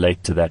can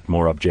relate to that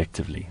more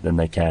objectively than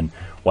they can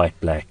white,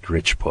 black,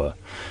 rich, poor.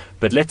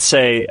 But let's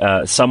say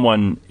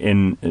someone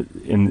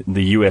in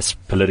the U.S.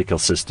 political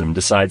system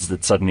decides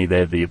that suddenly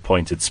they're the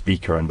appointed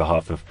speaker on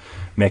behalf of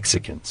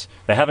Mexicans.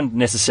 They haven't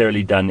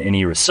necessarily done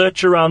any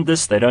research around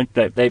this.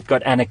 They've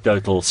got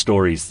anecdotal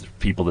stories,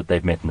 people that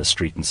they've met in the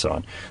street and so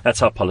on. That's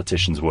how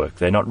politicians work.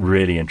 They're not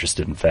really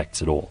interested in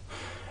facts at all.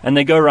 And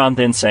they go around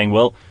then saying,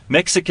 well,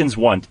 Mexicans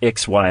want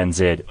X, Y, and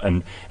Z,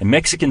 and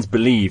Mexicans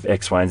believe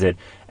X, Y, and Z.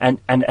 And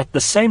at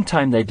the same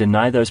time, they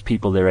deny those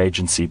people their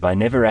agency by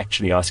never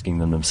actually asking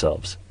them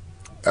themselves.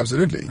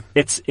 Absolutely.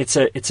 It's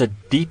a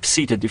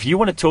deep-seated... If you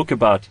want to talk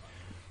about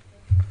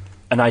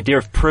an idea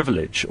of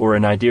privilege or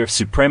an idea of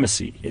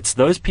supremacy, it's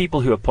those people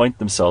who appoint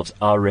themselves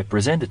our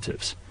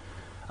representatives.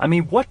 I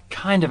mean, what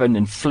kind of an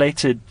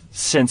inflated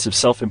sense of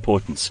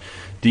self-importance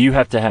do you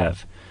have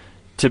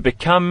to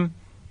become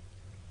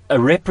a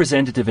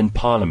representative in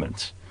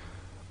Parliament,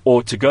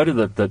 or to go to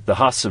the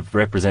House of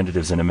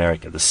Representatives in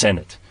America, the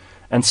Senate,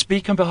 and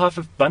speak on behalf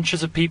of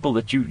bunches of people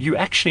that you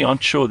actually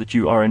aren't sure that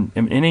you are in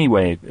any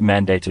way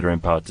mandated or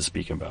empowered to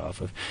speak on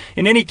behalf of?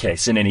 In any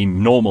case, in any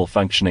normal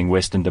functioning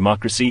Western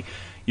democracy,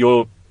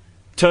 your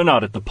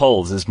turnout at the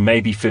polls is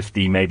maybe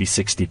 50, maybe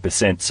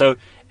 60%. So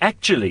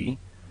actually,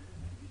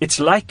 it's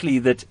likely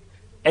that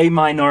a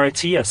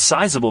minority, a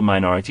sizable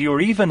minority, or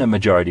even a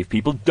majority of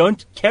people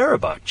don't care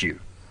about you.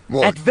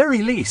 Well, at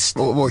very least.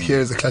 Well,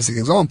 here's a classic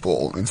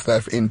example. In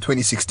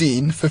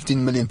 2016,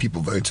 15 million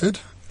people voted.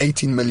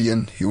 18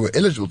 million who were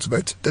eligible to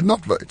vote did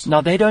not vote.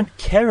 Now, they don't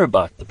care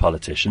about the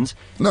politicians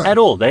at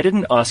all. They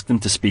didn't ask them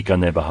to speak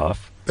on their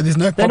behalf. But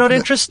they're not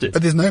interested.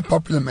 But there's no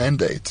popular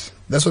mandate.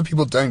 That's what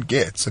people don't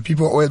get. So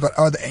people are always about,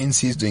 the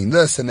ANC is doing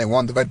this and they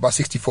want the vote by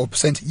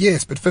 64%.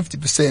 Yes, but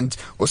 50%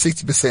 or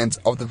 60%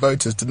 of the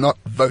voters did not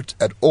vote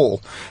at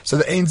all. So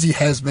the ANC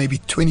has maybe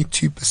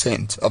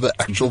 22% of the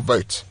actual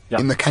vote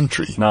in the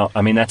country. Now,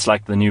 I mean, that's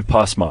like the new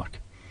pass mark.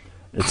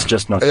 It's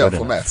just not good enough.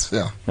 For maths,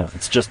 No,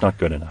 it's just not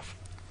good enough.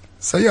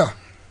 So, yeah.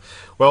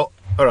 Well,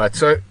 all right.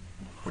 So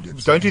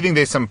don't you think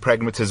there's some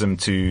pragmatism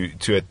to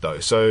it, though?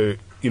 So,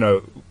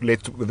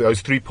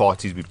 those three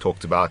parties we've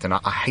talked about, and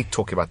I hate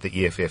talking about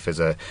the EFF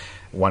as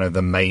one of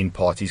the main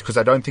parties because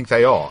I don't think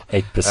they are.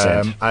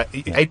 8%.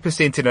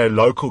 8% in a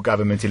local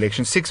government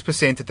election,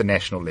 6% at the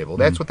national level.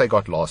 That's what they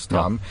got last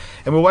time.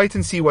 And we'll wait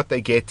and see what they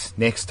get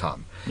next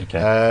time.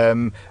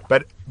 Okay.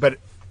 But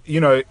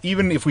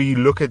even if we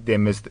look at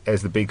them as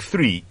the big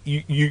three,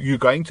 you're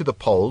going to the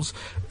polls.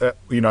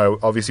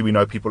 Obviously we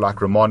know people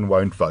like Ramon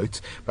won't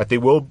vote, but there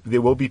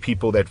will be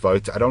people that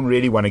vote. I don't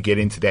really want to get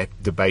into that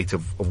debate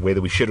of whether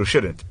we should or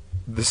shouldn't.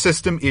 The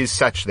system is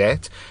such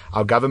that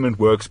our government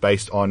works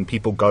based on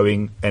people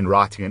going and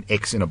writing an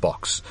X in a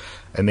box,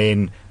 and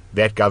then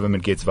that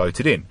government gets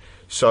voted in.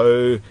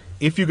 So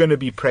if you're going to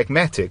be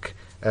pragmatic,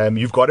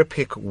 you've got to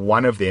pick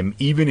one of them,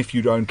 even if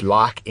you don't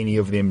like any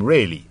of them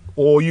really.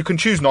 Or you can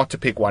choose not to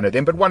pick one of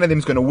them, but one of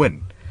them's going to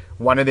win.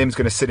 One of them's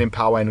going to sit in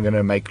power and going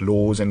to make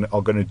laws and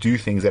are going to do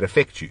things that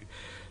affect you.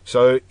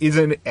 So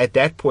at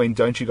that point,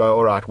 don't you go,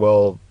 all right,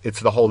 well, it's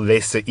the whole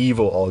lesser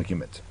evil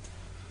argument?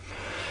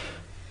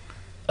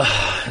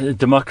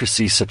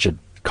 Democracy is such a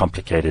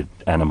complicated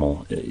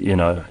animal.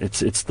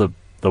 It's the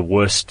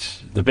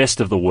worst, the best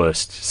of the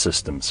worst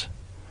systems.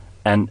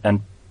 And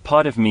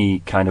part of me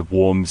kind of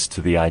warms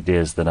to the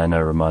ideas that I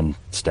know Ramon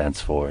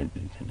stands for,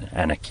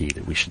 anarchy,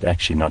 that we should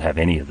actually not have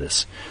any of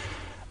this.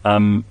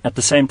 At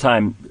the same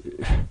time,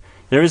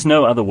 there is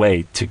no other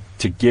way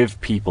to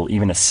give people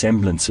even a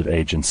semblance of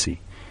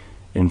agency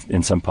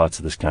in some parts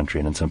of this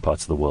country and in some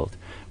parts of the world,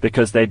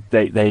 because they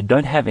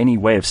don't have any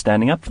way of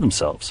standing up for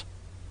themselves.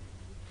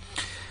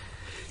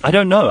 I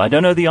don't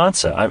know the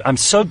answer. I'm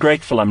so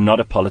grateful I'm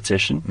not a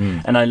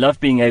politician, and I love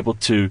being able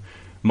to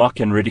mock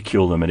and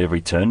ridicule them at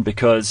every turn,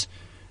 because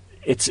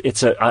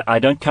I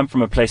don't come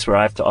from a place where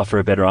I have to offer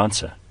a better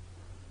answer.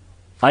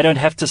 I don't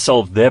have to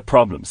solve their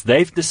problems.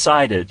 They've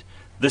decided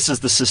this is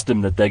the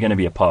system that they're going to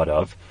be a part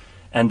of,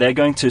 and they're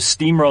going to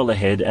steamroll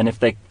ahead, and if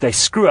they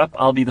screw up,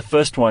 I'll be the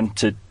first one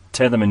to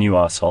tear them a new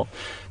arsehole.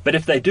 But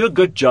if they do a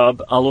good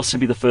job, I'll also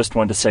be the first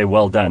one to say,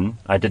 well done.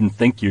 I didn't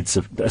think you'd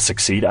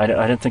succeed. I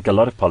don't think a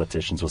lot of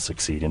politicians will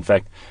succeed. In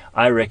fact,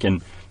 I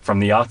reckon from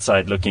the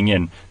outside looking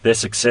in, their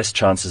success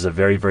chances are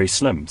very, very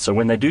slim. So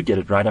when they do get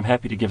it right, I'm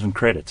happy to give them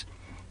credit.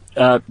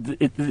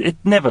 It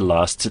never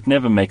lasts. It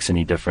never makes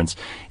any difference.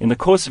 In the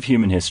course of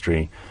human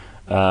history,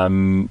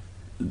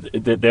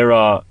 there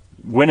are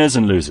winners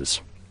and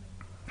losers,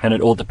 and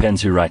it all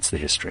depends who writes the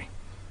history.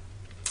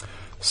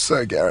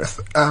 So, Gareth,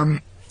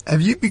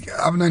 have you?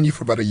 I've known you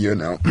for about a year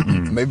now,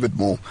 maybe a bit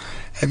more.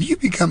 Have you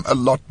become a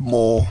lot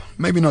more,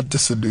 maybe not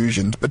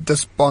disillusioned, but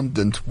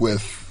despondent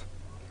with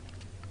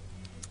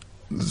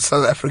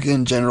South Africa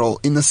in general,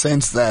 in the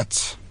sense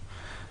that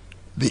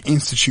the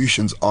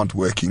institutions aren't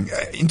working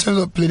in terms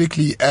of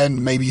politically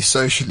and maybe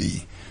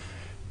socially?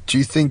 Do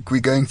you think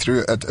we're going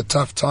through a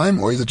tough time,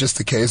 or is it just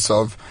a case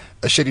of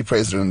a shitty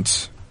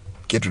president,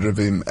 get rid of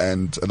him,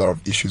 and a lot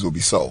of issues will be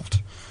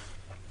solved?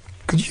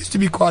 Because you used to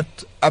be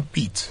quite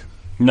upbeat.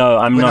 No,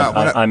 I'm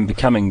not. I'm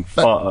becoming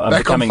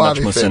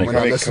much more cynical.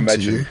 When I listen to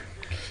you.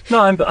 No,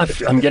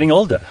 I'm getting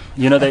older.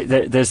 You know,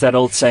 there's that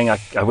old saying.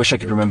 I wish I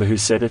could remember who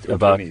said it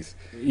about. 20s.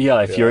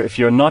 Yeah, if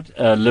you're not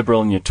a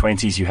liberal in your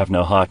 20s, you have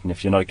no heart, and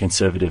if you're not a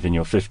conservative in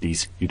your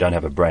 50s, you don't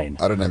have a brain.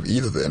 I don't have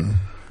either. Then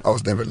I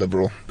was never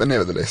liberal, but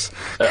nevertheless.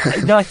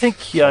 No, I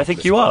think you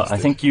are. I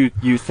think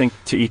you think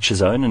to each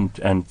his own,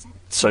 and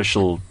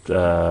social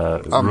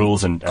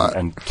rules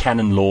and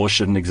canon law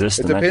shouldn't exist.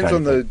 It depends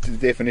on the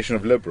definition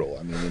of liberal.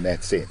 I mean, in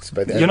that sense.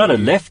 But you're not a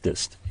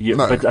leftist,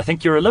 No. but I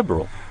think you're a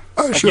liberal.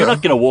 Oh, Like, sure. You're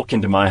not going to walk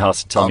into my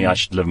house and tell me I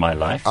should live my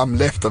life. I'm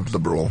left of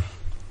liberal.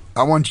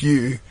 I want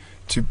you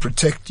to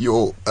protect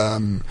your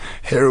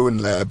heroin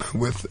lab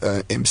with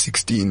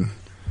M16.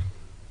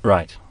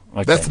 Right.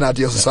 Okay. That's an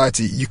ideal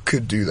society. You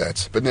could do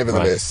that, but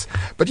nevertheless.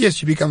 Right. But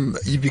yes, you're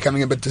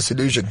becoming a bit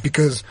disillusioned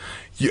because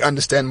you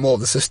understand more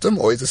of the system,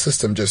 or is the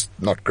system just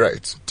not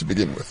great to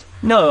begin with?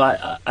 No,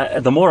 I,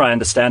 the more I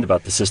understand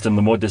about the system,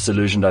 the more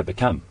disillusioned I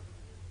become,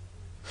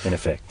 in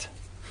effect.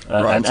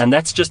 Right. And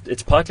that's just,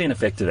 it's partly an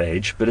effect of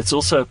age, but it's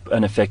also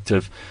an effect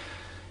of,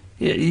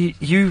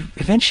 you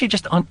eventually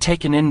just aren't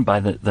taken in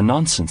by the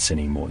nonsense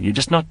anymore. You're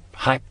just not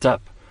hyped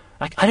up.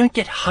 Like, I don't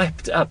get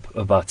hyped up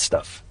about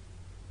stuff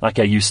like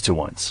I used to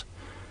once.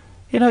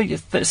 You know,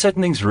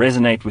 certain things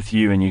resonate with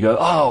you and you go,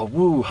 oh,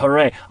 woo,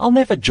 hooray. I'll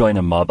never join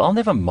a mob. I'll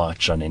never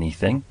march on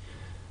anything.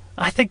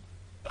 I think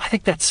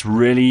that's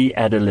really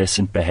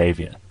adolescent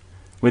behavior,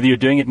 whether you're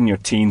doing it in your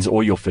teens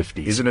or your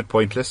 50s. Isn't it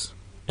pointless?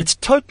 It's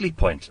totally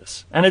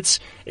pointless. And it's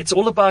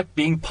all about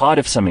being part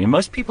of something. And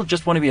most people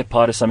just want to be a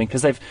part of something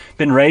because they've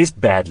been raised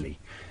badly.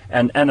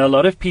 And a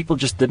lot of people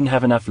just didn't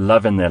have enough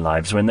love in their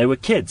lives when they were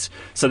kids.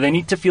 So they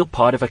need to feel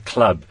part of a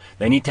club.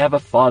 They need to have a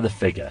father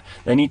figure.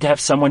 They need to have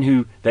someone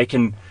who they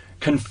can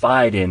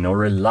confide in or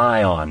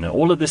rely on.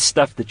 All of this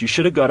stuff that you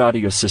should have got out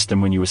of your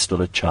system when you were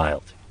still a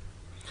child.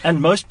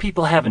 And most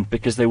people haven't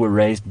because they were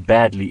raised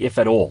badly, if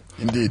at all.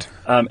 Indeed.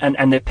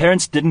 And their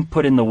parents didn't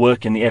put in the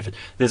work and the effort.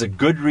 There's a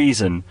good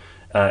reason,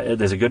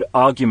 there's a good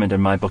argument in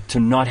my book to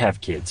not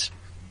have kids.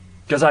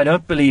 Because I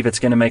don't believe it's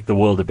going to make the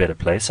world a better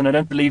place, and I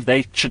don't believe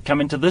they should come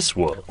into this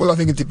world. Well, I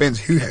think it depends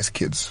who has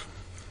kids.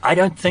 I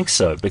don't think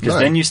so, because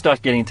then you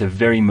start getting into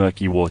very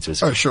murky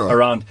waters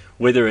around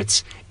whether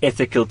it's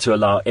ethical to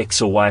allow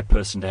X or Y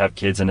person to have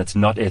kids, and it's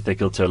not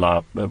ethical to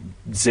allow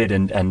Z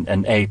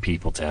and A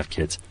people to have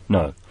kids.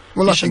 No.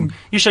 Well,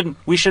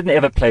 we shouldn't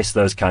ever place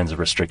those kinds of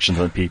restrictions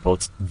on people.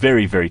 It's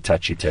very, very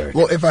touchy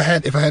territory. Well, if I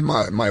had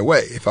my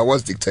way, if I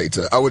was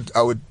dictator, I would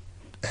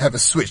have a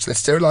switch that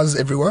sterilizes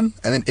everyone,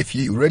 and then if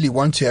you really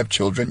want to have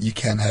children, you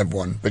can have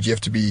one, but you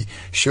have to be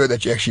sure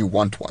that you actually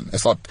want one.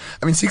 It's not,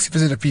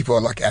 60% of people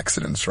are like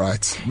accidents,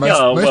 right?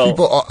 Most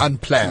people are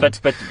unplanned.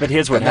 But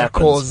here's what happens. That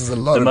causes a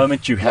lot the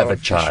moment you have a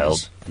issues.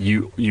 child,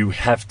 you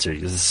have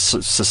to.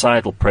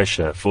 Societal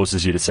pressure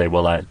forces you to say,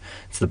 well,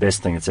 it's the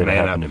best thing that's ever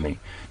happened to me.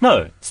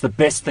 No, it's the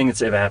best thing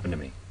that's ever happened to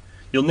me.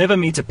 You'll never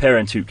meet a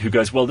parent who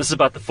goes, well, this is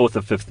about the fourth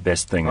or fifth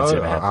best thing that's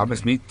ever happened. I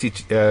must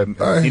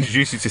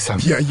introduce you to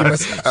some. Yeah,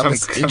 I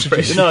must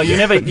introduce you. No, you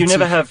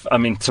never have. I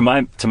mean, to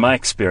my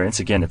experience,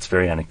 again, it's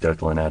very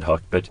anecdotal and ad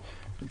hoc, but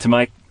to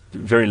my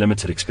very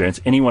limited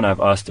experience, anyone I've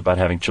asked about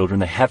having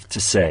children, they have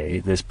to say,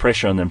 there's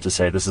pressure on them to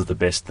say, this is the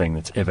best thing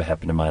that's ever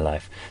happened in my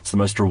life. It's the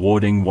most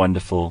rewarding,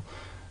 wonderful,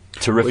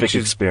 terrific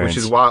experience.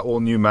 Which is why all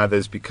new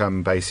mothers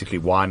become basically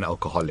wine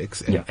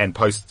alcoholics and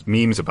post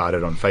memes about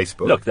it on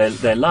Facebook. Look,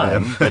 they're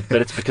lying, but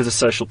it's because of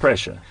social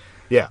pressure.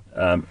 Yeah.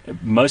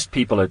 Most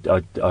people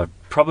are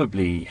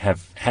probably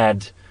have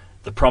had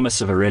the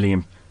promise of a really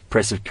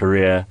impressive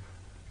career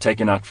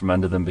taken out from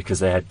under them because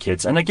they had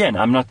kids. And again,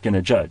 I'm not going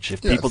to judge.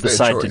 If people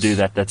decide to do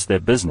that, that's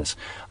their business.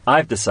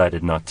 I've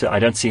decided not to. I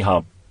don't see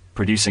how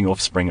producing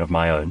offspring of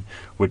my own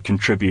would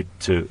contribute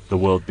to the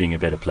world being a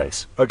better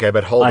place. Okay,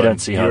 but hold on. I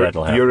don't see how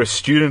that'll happen. You're a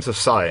student of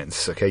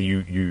science, okay?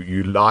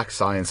 You like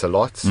science a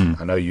lot.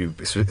 I know you,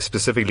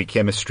 specifically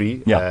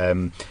chemistry. Yeah.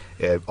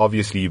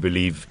 Obviously, you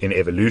believe in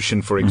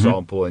evolution, for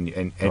example, and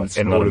it's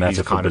and not all a of matter these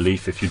for kind of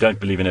belief. If you don't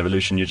believe in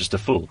evolution, you're just a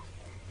fool.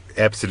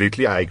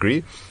 Absolutely, I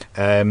agree.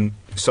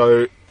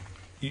 So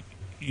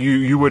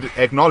you would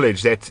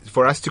acknowledge that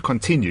for us to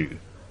continue,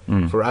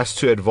 for us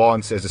to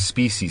advance as a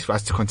species, for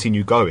us to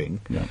continue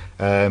going,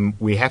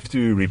 we have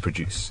to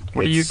reproduce.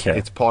 What do you care?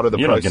 It's part of the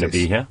You're process. You're not going to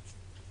be here.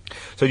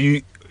 So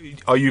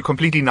are you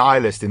completely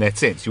nihilist in that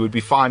sense? You would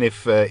be fine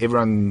if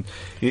everyone,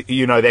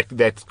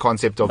 that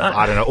concept of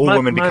all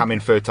women become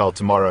infertile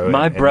tomorrow.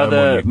 My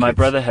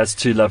brother has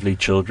 2 lovely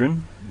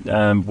children.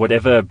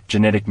 Whatever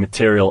genetic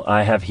material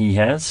I have, he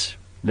has.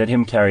 Let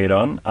him carry it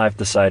on. I've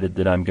decided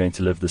that I'm going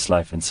to live this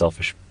life in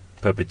selfish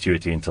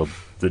perpetuity until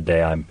the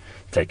day I'm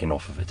taken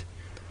off of it.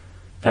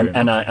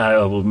 And I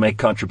will make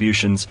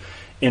contributions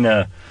in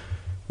a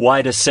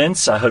wider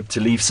sense. I hope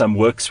to leave some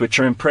works which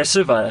are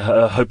impressive.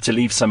 I hope to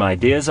leave some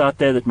ideas out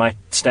there that might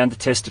stand the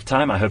test of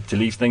time. I hope to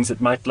leave things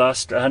that might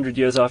last 100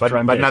 years after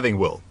I'm dead. But nothing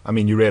will. I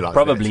mean, you realize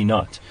Probably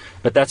not.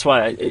 But that's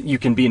why you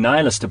can be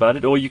nihilist about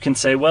it, or you can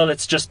say, well,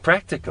 it's just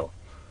practical.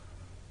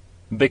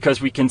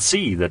 Because we can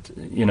see that,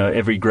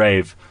 every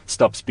grave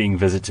stops being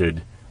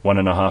visited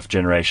 1.5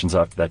 generations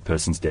after that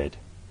person's dead.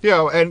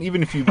 Yeah, and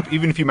even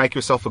if you make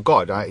yourself a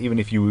god, even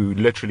if you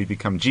literally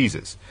become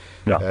Jesus,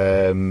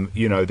 there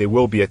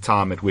will be a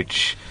time at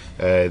which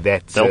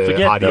that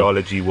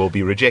ideology will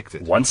be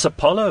rejected. Once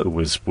Apollo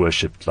was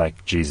worshipped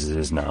like Jesus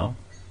is now.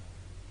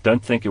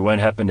 Don't think it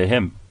won't happen to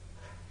him.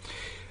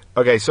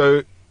 Okay,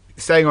 so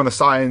staying on the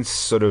science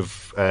sort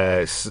of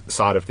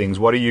side of things,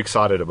 what are you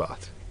excited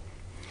about?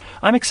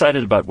 I'm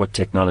excited about what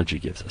technology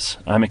gives us.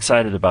 I'm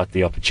excited about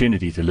the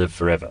opportunity to live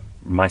forever.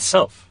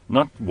 Myself.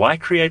 Not why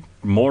create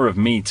more of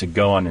me to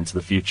go on into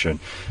the future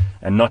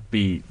and not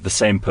be the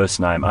same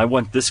person I am. I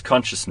want this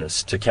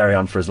consciousness to carry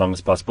on for as long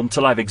as possible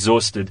until I've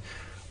exhausted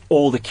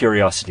all the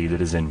curiosity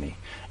that is in me.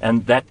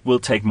 And that will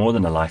take more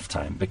than a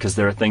lifetime, because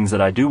there are things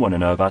that I do want to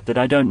know about that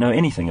I don't know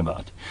anything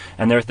about.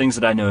 And there are things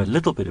that I know a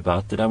little bit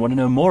about that I want to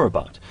know more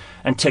about.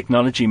 And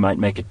technology might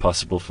make it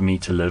possible for me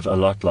to live a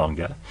lot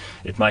longer.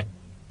 It might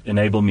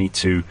enable me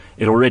to,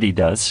 it already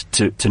does,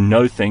 to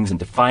know things and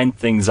to find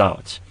things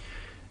out,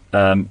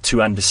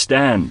 to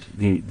understand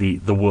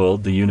the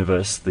world, the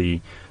universe,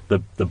 the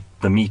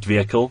meat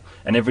vehicle,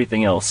 and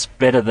everything else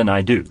better than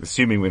I do.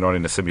 Assuming we're not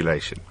in a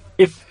simulation.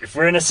 If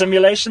we're in a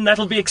simulation,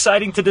 that'll be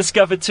exciting to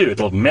discover too.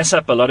 It'll mess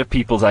up a lot of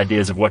people's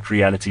ideas of what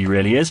reality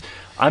really is.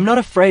 I'm not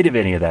afraid of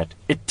any of that.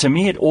 To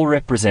me, it all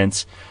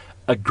represents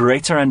a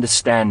greater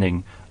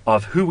understanding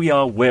of who we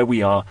are, where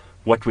we are,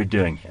 what we're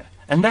doing here.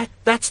 And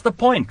that's the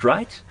point,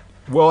 right?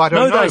 Well, I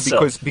don't know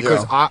thyself.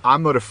 because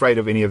I'm not afraid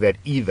of any of that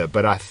either,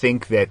 but I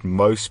think that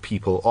most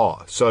people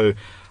are. So,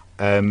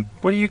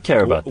 what do you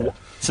care about that?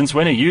 Since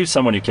when are you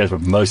someone who cares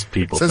what most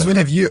people Since think? when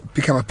have you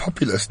become a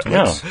populist?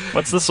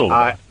 What's this all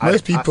about?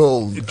 Most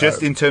people...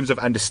 just in terms of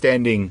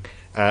understanding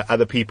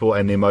other people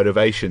and their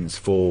motivations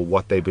for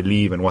what they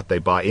believe and what they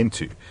buy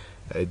into,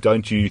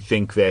 don't you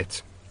think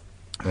that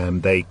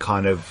they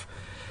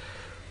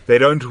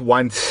don't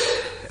want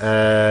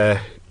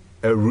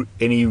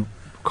any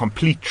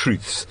complete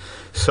truths?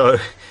 So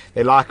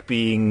they like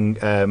being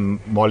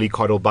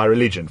mollycoddled by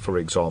religion, for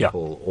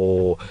example,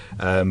 or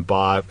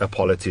by a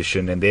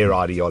politician and their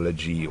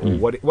ideology, or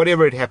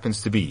whatever it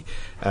happens to be.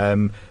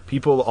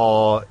 People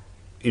are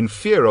in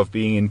fear of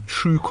being in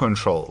true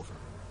control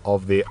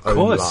of their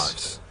own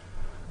lives.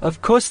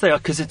 Of course they are,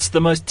 because it's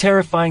the most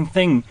terrifying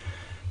thing.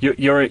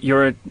 You're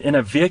in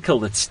a vehicle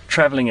that's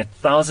traveling at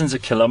thousands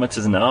of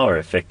kilometers an hour,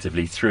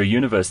 effectively, through a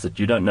universe that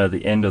you don't know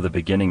the end or the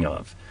beginning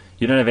of.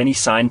 You don't have any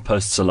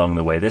signposts along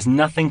the way. There's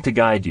nothing to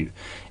guide you.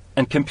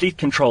 And complete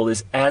control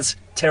is as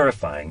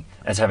terrifying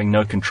as having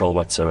no control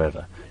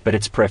whatsoever. But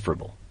it's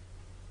preferable.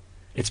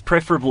 It's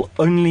preferable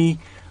only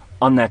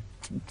on that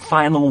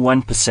final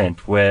 1%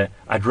 where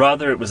I'd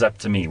rather it was up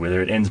to me,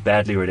 whether it ends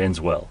badly or it ends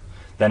well,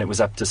 than it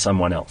was up to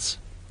someone else.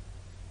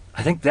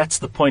 I think that's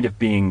the point of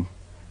being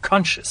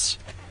conscious,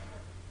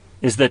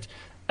 is that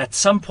at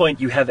some point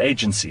you have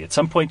agency. At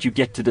some point you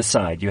get to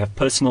decide. You have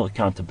personal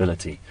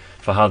accountability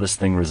for how this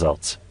thing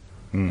results.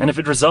 And if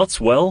it results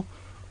well,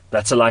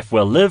 that's a life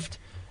well lived,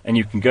 and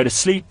you can go to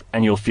sleep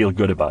and you'll feel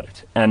good about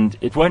it. And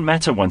it won't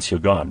matter once you're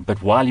gone,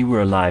 but while you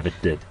were alive, it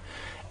did.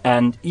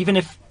 And even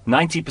if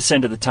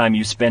 90% of the time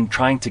you spend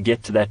trying to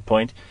get to that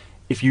point,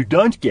 if you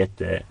don't get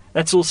there,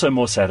 that's also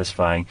more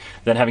satisfying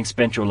than having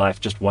spent your life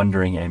just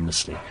wandering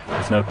aimlessly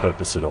with no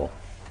purpose at all.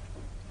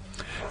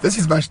 This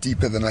is much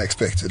deeper than I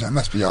expected, I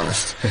must be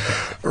honest.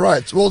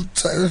 Right, well,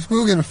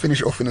 we're going to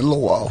finish off in a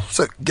little while.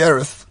 So,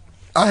 Gareth,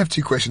 I have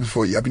 2 questions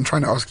for you. I've been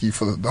trying to ask you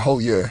for the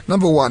whole year.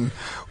 Number 1,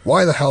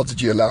 why the hell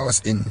did you allow us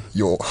in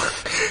your...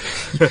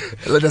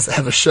 let us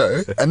have a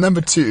show? And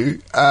number 2,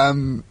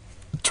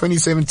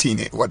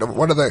 2017, what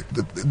are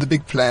the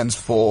big plans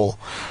for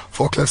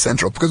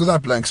CliffCentral? Because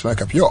without blowing smoke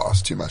up your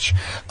ass too much,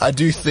 I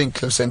do think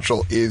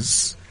CliffCentral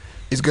is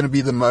going to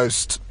be the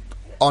most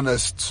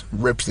honest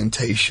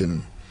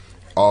representation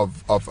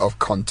of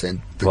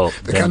content.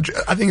 The country,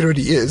 I think it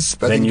already is.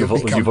 But then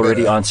you've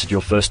already answered your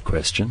first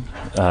question,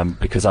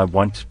 because I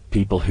want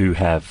people who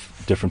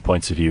have different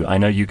points of view. I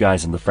know you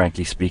guys and the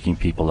frankly speaking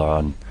people are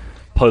on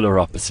polar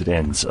opposite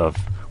ends of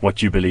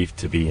what you believe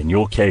to be. In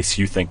your case,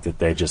 you think that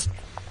they just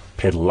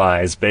peddle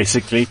lies,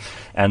 basically,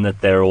 and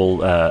that they're all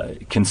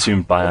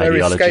consumed by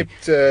ideology. They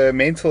escaped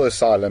mental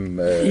asylum.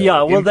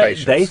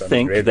 They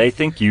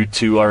think you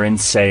two are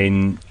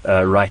insane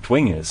right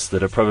wingers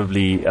that are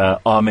probably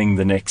arming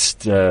the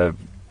next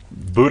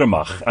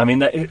Boeramach. I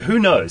mean, who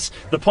knows?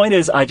 The point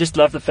is, I just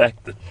love the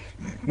fact that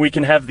we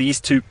can have these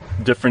two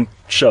different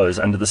shows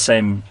under the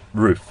same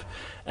roof.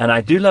 And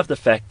I do love the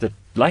fact that,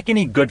 like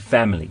any good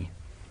family,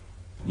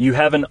 you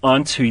have an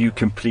aunt who you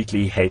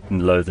completely hate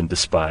and loathe and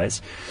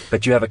despise,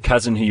 but you have a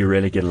cousin who you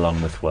really get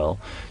along with well.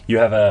 You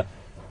have a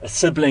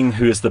sibling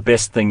who is the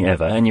best thing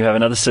ever, and you have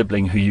another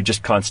sibling who you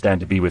just can't stand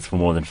to be with for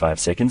more than 5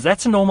 seconds.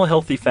 That's a normal,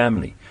 healthy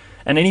family.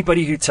 And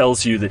anybody who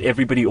tells you that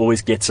everybody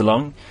always gets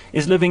along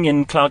is living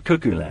in cloud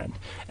cuckoo land.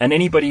 And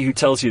anybody who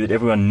tells you that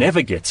everyone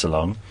never gets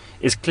along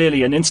is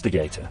clearly an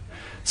instigator.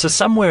 So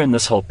somewhere in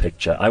this whole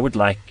picture, I would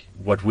like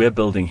what we're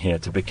building here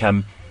to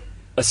become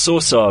a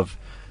source of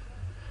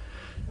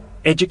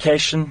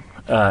education,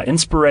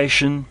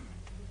 inspiration,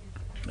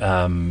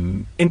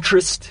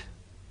 interest,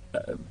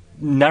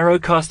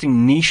 narrowcasting,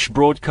 niche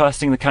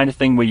broadcasting, the kind of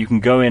thing where you can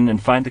go in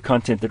and find the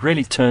content that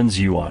really turns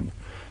you on.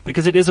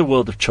 Because it is a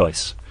world of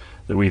choice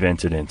that we've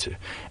entered into.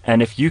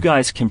 And if you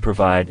guys can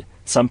provide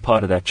some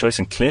part of that choice,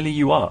 and clearly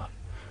you are,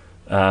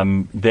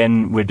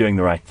 then we're doing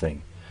the right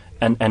thing.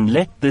 And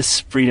let this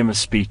freedom of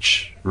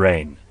speech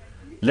reign.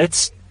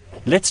 Let's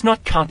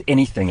not count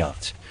anything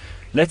out.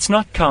 Let's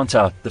not count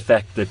out the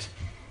fact that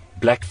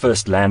Black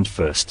First, Land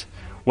First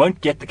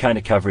won't get the kind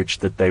of coverage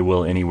that they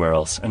will anywhere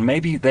else. And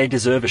maybe they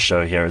deserve a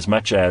show here as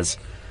much as,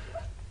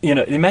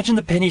 imagine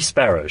the Penny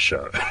Sparrow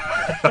show.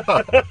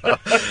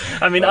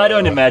 I mean, I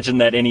don't imagine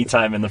that any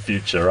time in the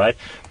future, right?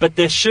 But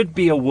there should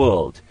be a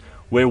world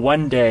where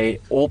one day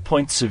all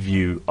points of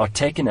view are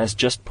taken as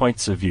just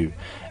points of view.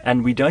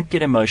 And we don't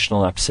get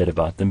emotional upset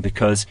about them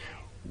because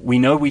we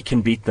know we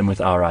can beat them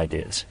with our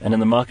ideas. And in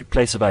the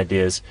marketplace of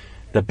ideas,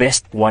 the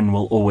best one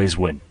will always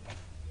win.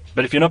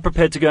 But if you're not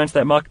prepared to go into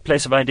that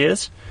marketplace of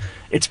ideas,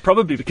 it's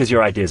probably because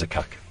your ideas are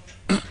cuck.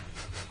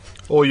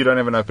 Or you don't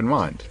have an open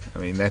mind. I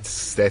mean,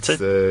 that's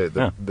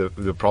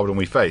the problem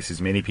we face. Is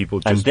many people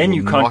just and then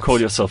you can't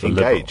call yourself engage.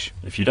 A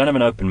liberal if you don't have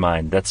an open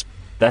mind. That's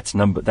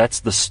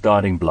the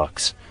starting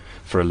blocks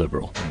for a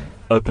liberal.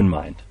 Open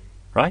mind,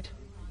 right?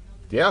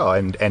 Yeah,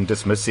 and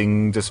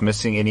dismissing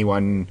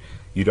anyone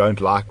you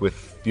don't like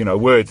with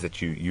words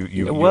that you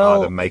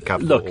either make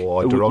up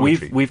or are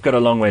derogatory. We've got a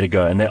long way to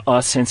go, and there are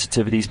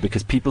sensitivities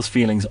because people's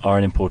feelings are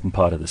an important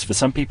part of this. For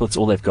some people, it's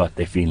all they've got,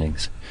 their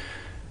feelings.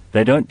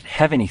 They don't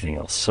have anything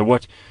else. So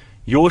what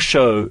your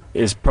show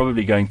is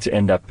probably going to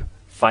end up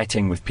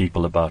fighting with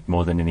people about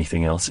more than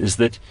anything else is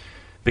that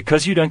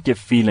because you don't give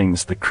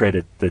feelings the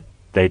credit that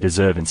they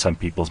deserve in some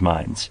people's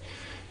minds,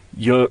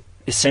 you're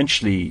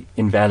essentially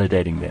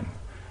invalidating them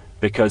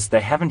because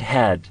they haven't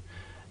had...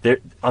 They're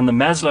on the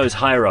Maslow's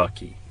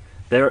hierarchy.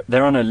 They're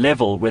on a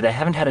level where they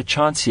haven't had a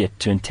chance yet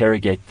to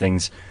interrogate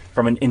things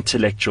from an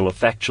intellectual or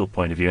factual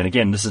point of view. And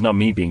again, this is not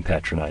me being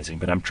patronizing,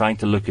 but I'm trying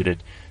to look at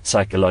it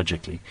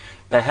psychologically.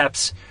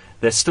 Perhaps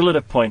they're still at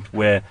a point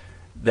where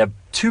they're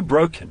too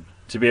broken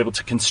to be able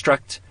to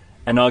construct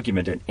an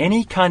argument. And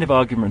any kind of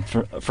argument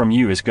from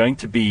you is going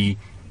to be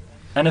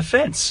an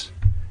offense.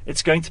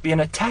 It's going to be an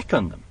attack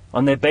on them,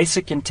 on their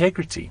basic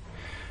integrity.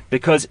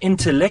 Because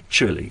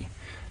intellectually,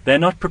 they're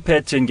not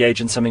prepared to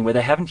engage in something where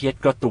they haven't yet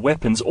got the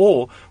weapons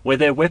or where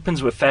their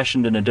weapons were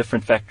fashioned in a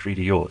different factory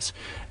to yours.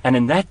 And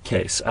in that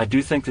case, I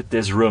do think that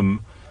there's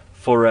room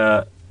for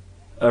a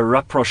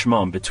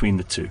rapprochement between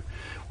the two,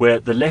 where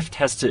the left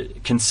has to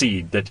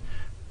concede that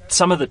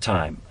some of the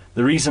time,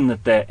 the reason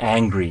that they're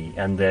angry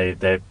and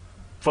they're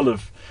full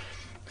of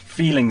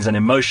feelings and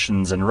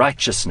emotions and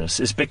righteousness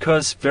is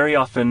because very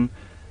often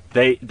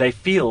they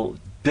feel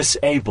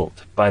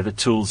disabled by the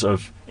tools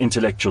of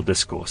intellectual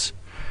discourse.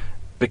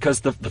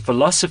 Because the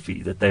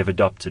philosophy that they've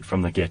adopted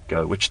from the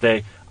get-go, which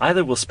they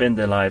either will spend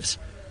their lives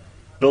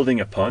building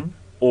upon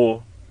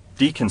or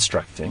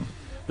deconstructing,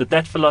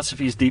 that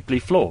philosophy is deeply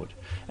flawed.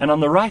 And on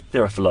the right,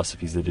 there are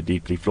philosophies that are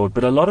deeply flawed,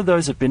 but a lot of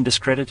those have been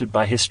discredited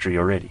by history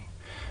already.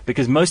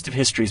 Because most of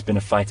history has been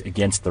a fight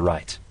against the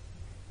right.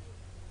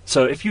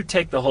 So if you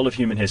take the whole of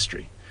human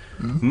history,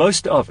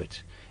 most of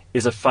it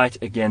is a fight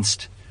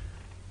against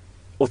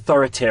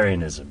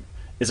authoritarianism,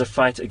 is a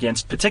fight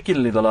against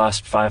particularly the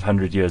last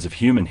 500 years of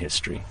human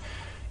history.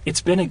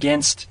 It's been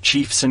against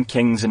chiefs and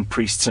kings and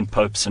priests and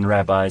popes and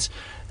rabbis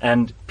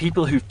and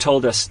people who've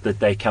told us that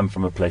they come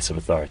from a place of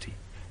authority.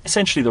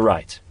 Essentially the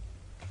right.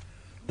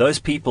 Those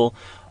people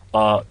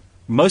are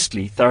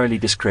mostly thoroughly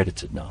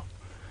discredited now.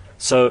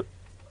 So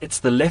it's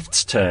the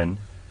left's turn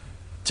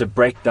to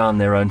break down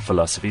their own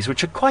philosophies,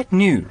 which are quite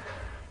new.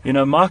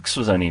 Marx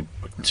was only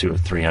 200 or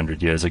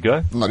 300 years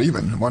ago. Not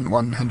even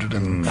 150,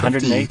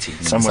 180,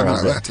 somewhere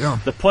around like that. Yeah.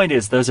 The point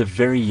is, those are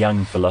very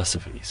young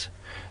philosophies.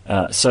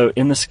 So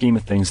in the scheme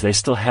of things, they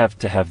still have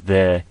to have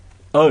their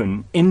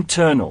own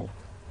internal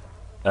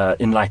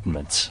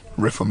enlightenments.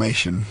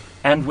 Reformation.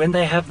 And when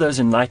they have those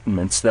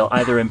enlightenments, they'll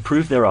either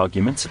improve their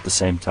arguments at the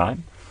same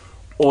time,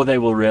 or they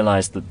will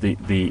realize that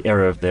the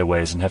error of their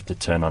ways and have to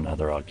turn on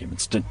other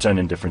arguments, to turn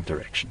in different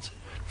directions,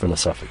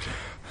 philosophically.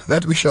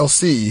 That we shall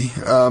see.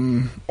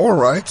 All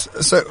right.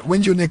 So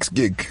when's your next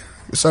gig?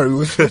 Sorry,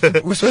 we're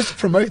supposed to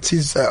promote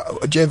his.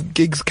 Do you have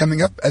gigs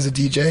coming up as a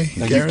DJ?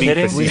 Are you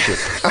kidding?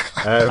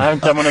 I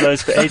haven't done one of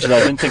those for ages. I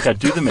didn't think I'd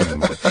do them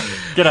anymore.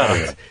 Get out of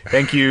here.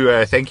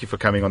 Thank you for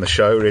coming on the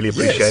show. Really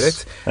appreciate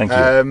it. Thank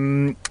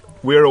you.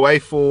 We're away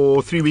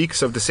for 3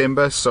 weeks of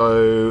December,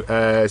 so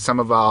some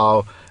of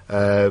our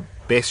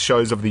best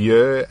shows of the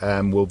year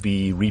will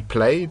be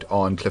replayed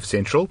on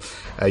CliffCentral.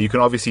 You can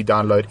obviously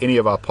download any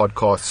of our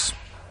podcasts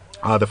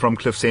either from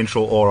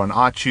CliffCentral or on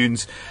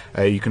iTunes.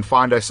 You can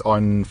find us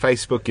on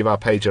Facebook, give our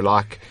page a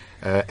like,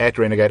 at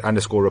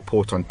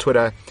Renegade_report on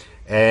Twitter.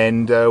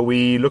 And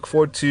we look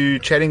forward to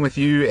chatting with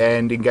you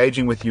and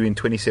engaging with you in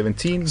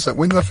 2017. So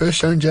when's our first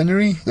show in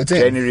January? The 10th?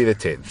 January the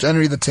 10th.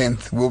 January the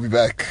 10th, we'll be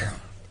back.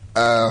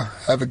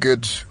 Have a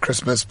good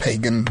Christmas,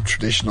 pagan,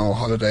 traditional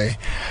holiday.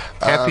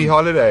 Happy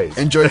holidays.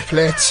 Enjoy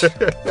Plet.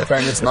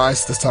 Apparently it's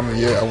nice this time of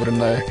year, I wouldn't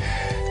know.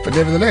 But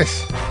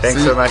nevertheless,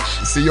 thanks so much.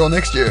 See you all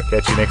next year.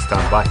 Catch you next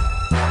time. Bye.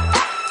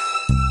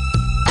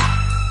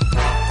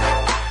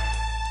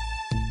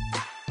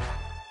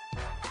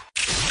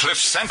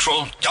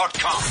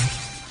 CliffCentral.com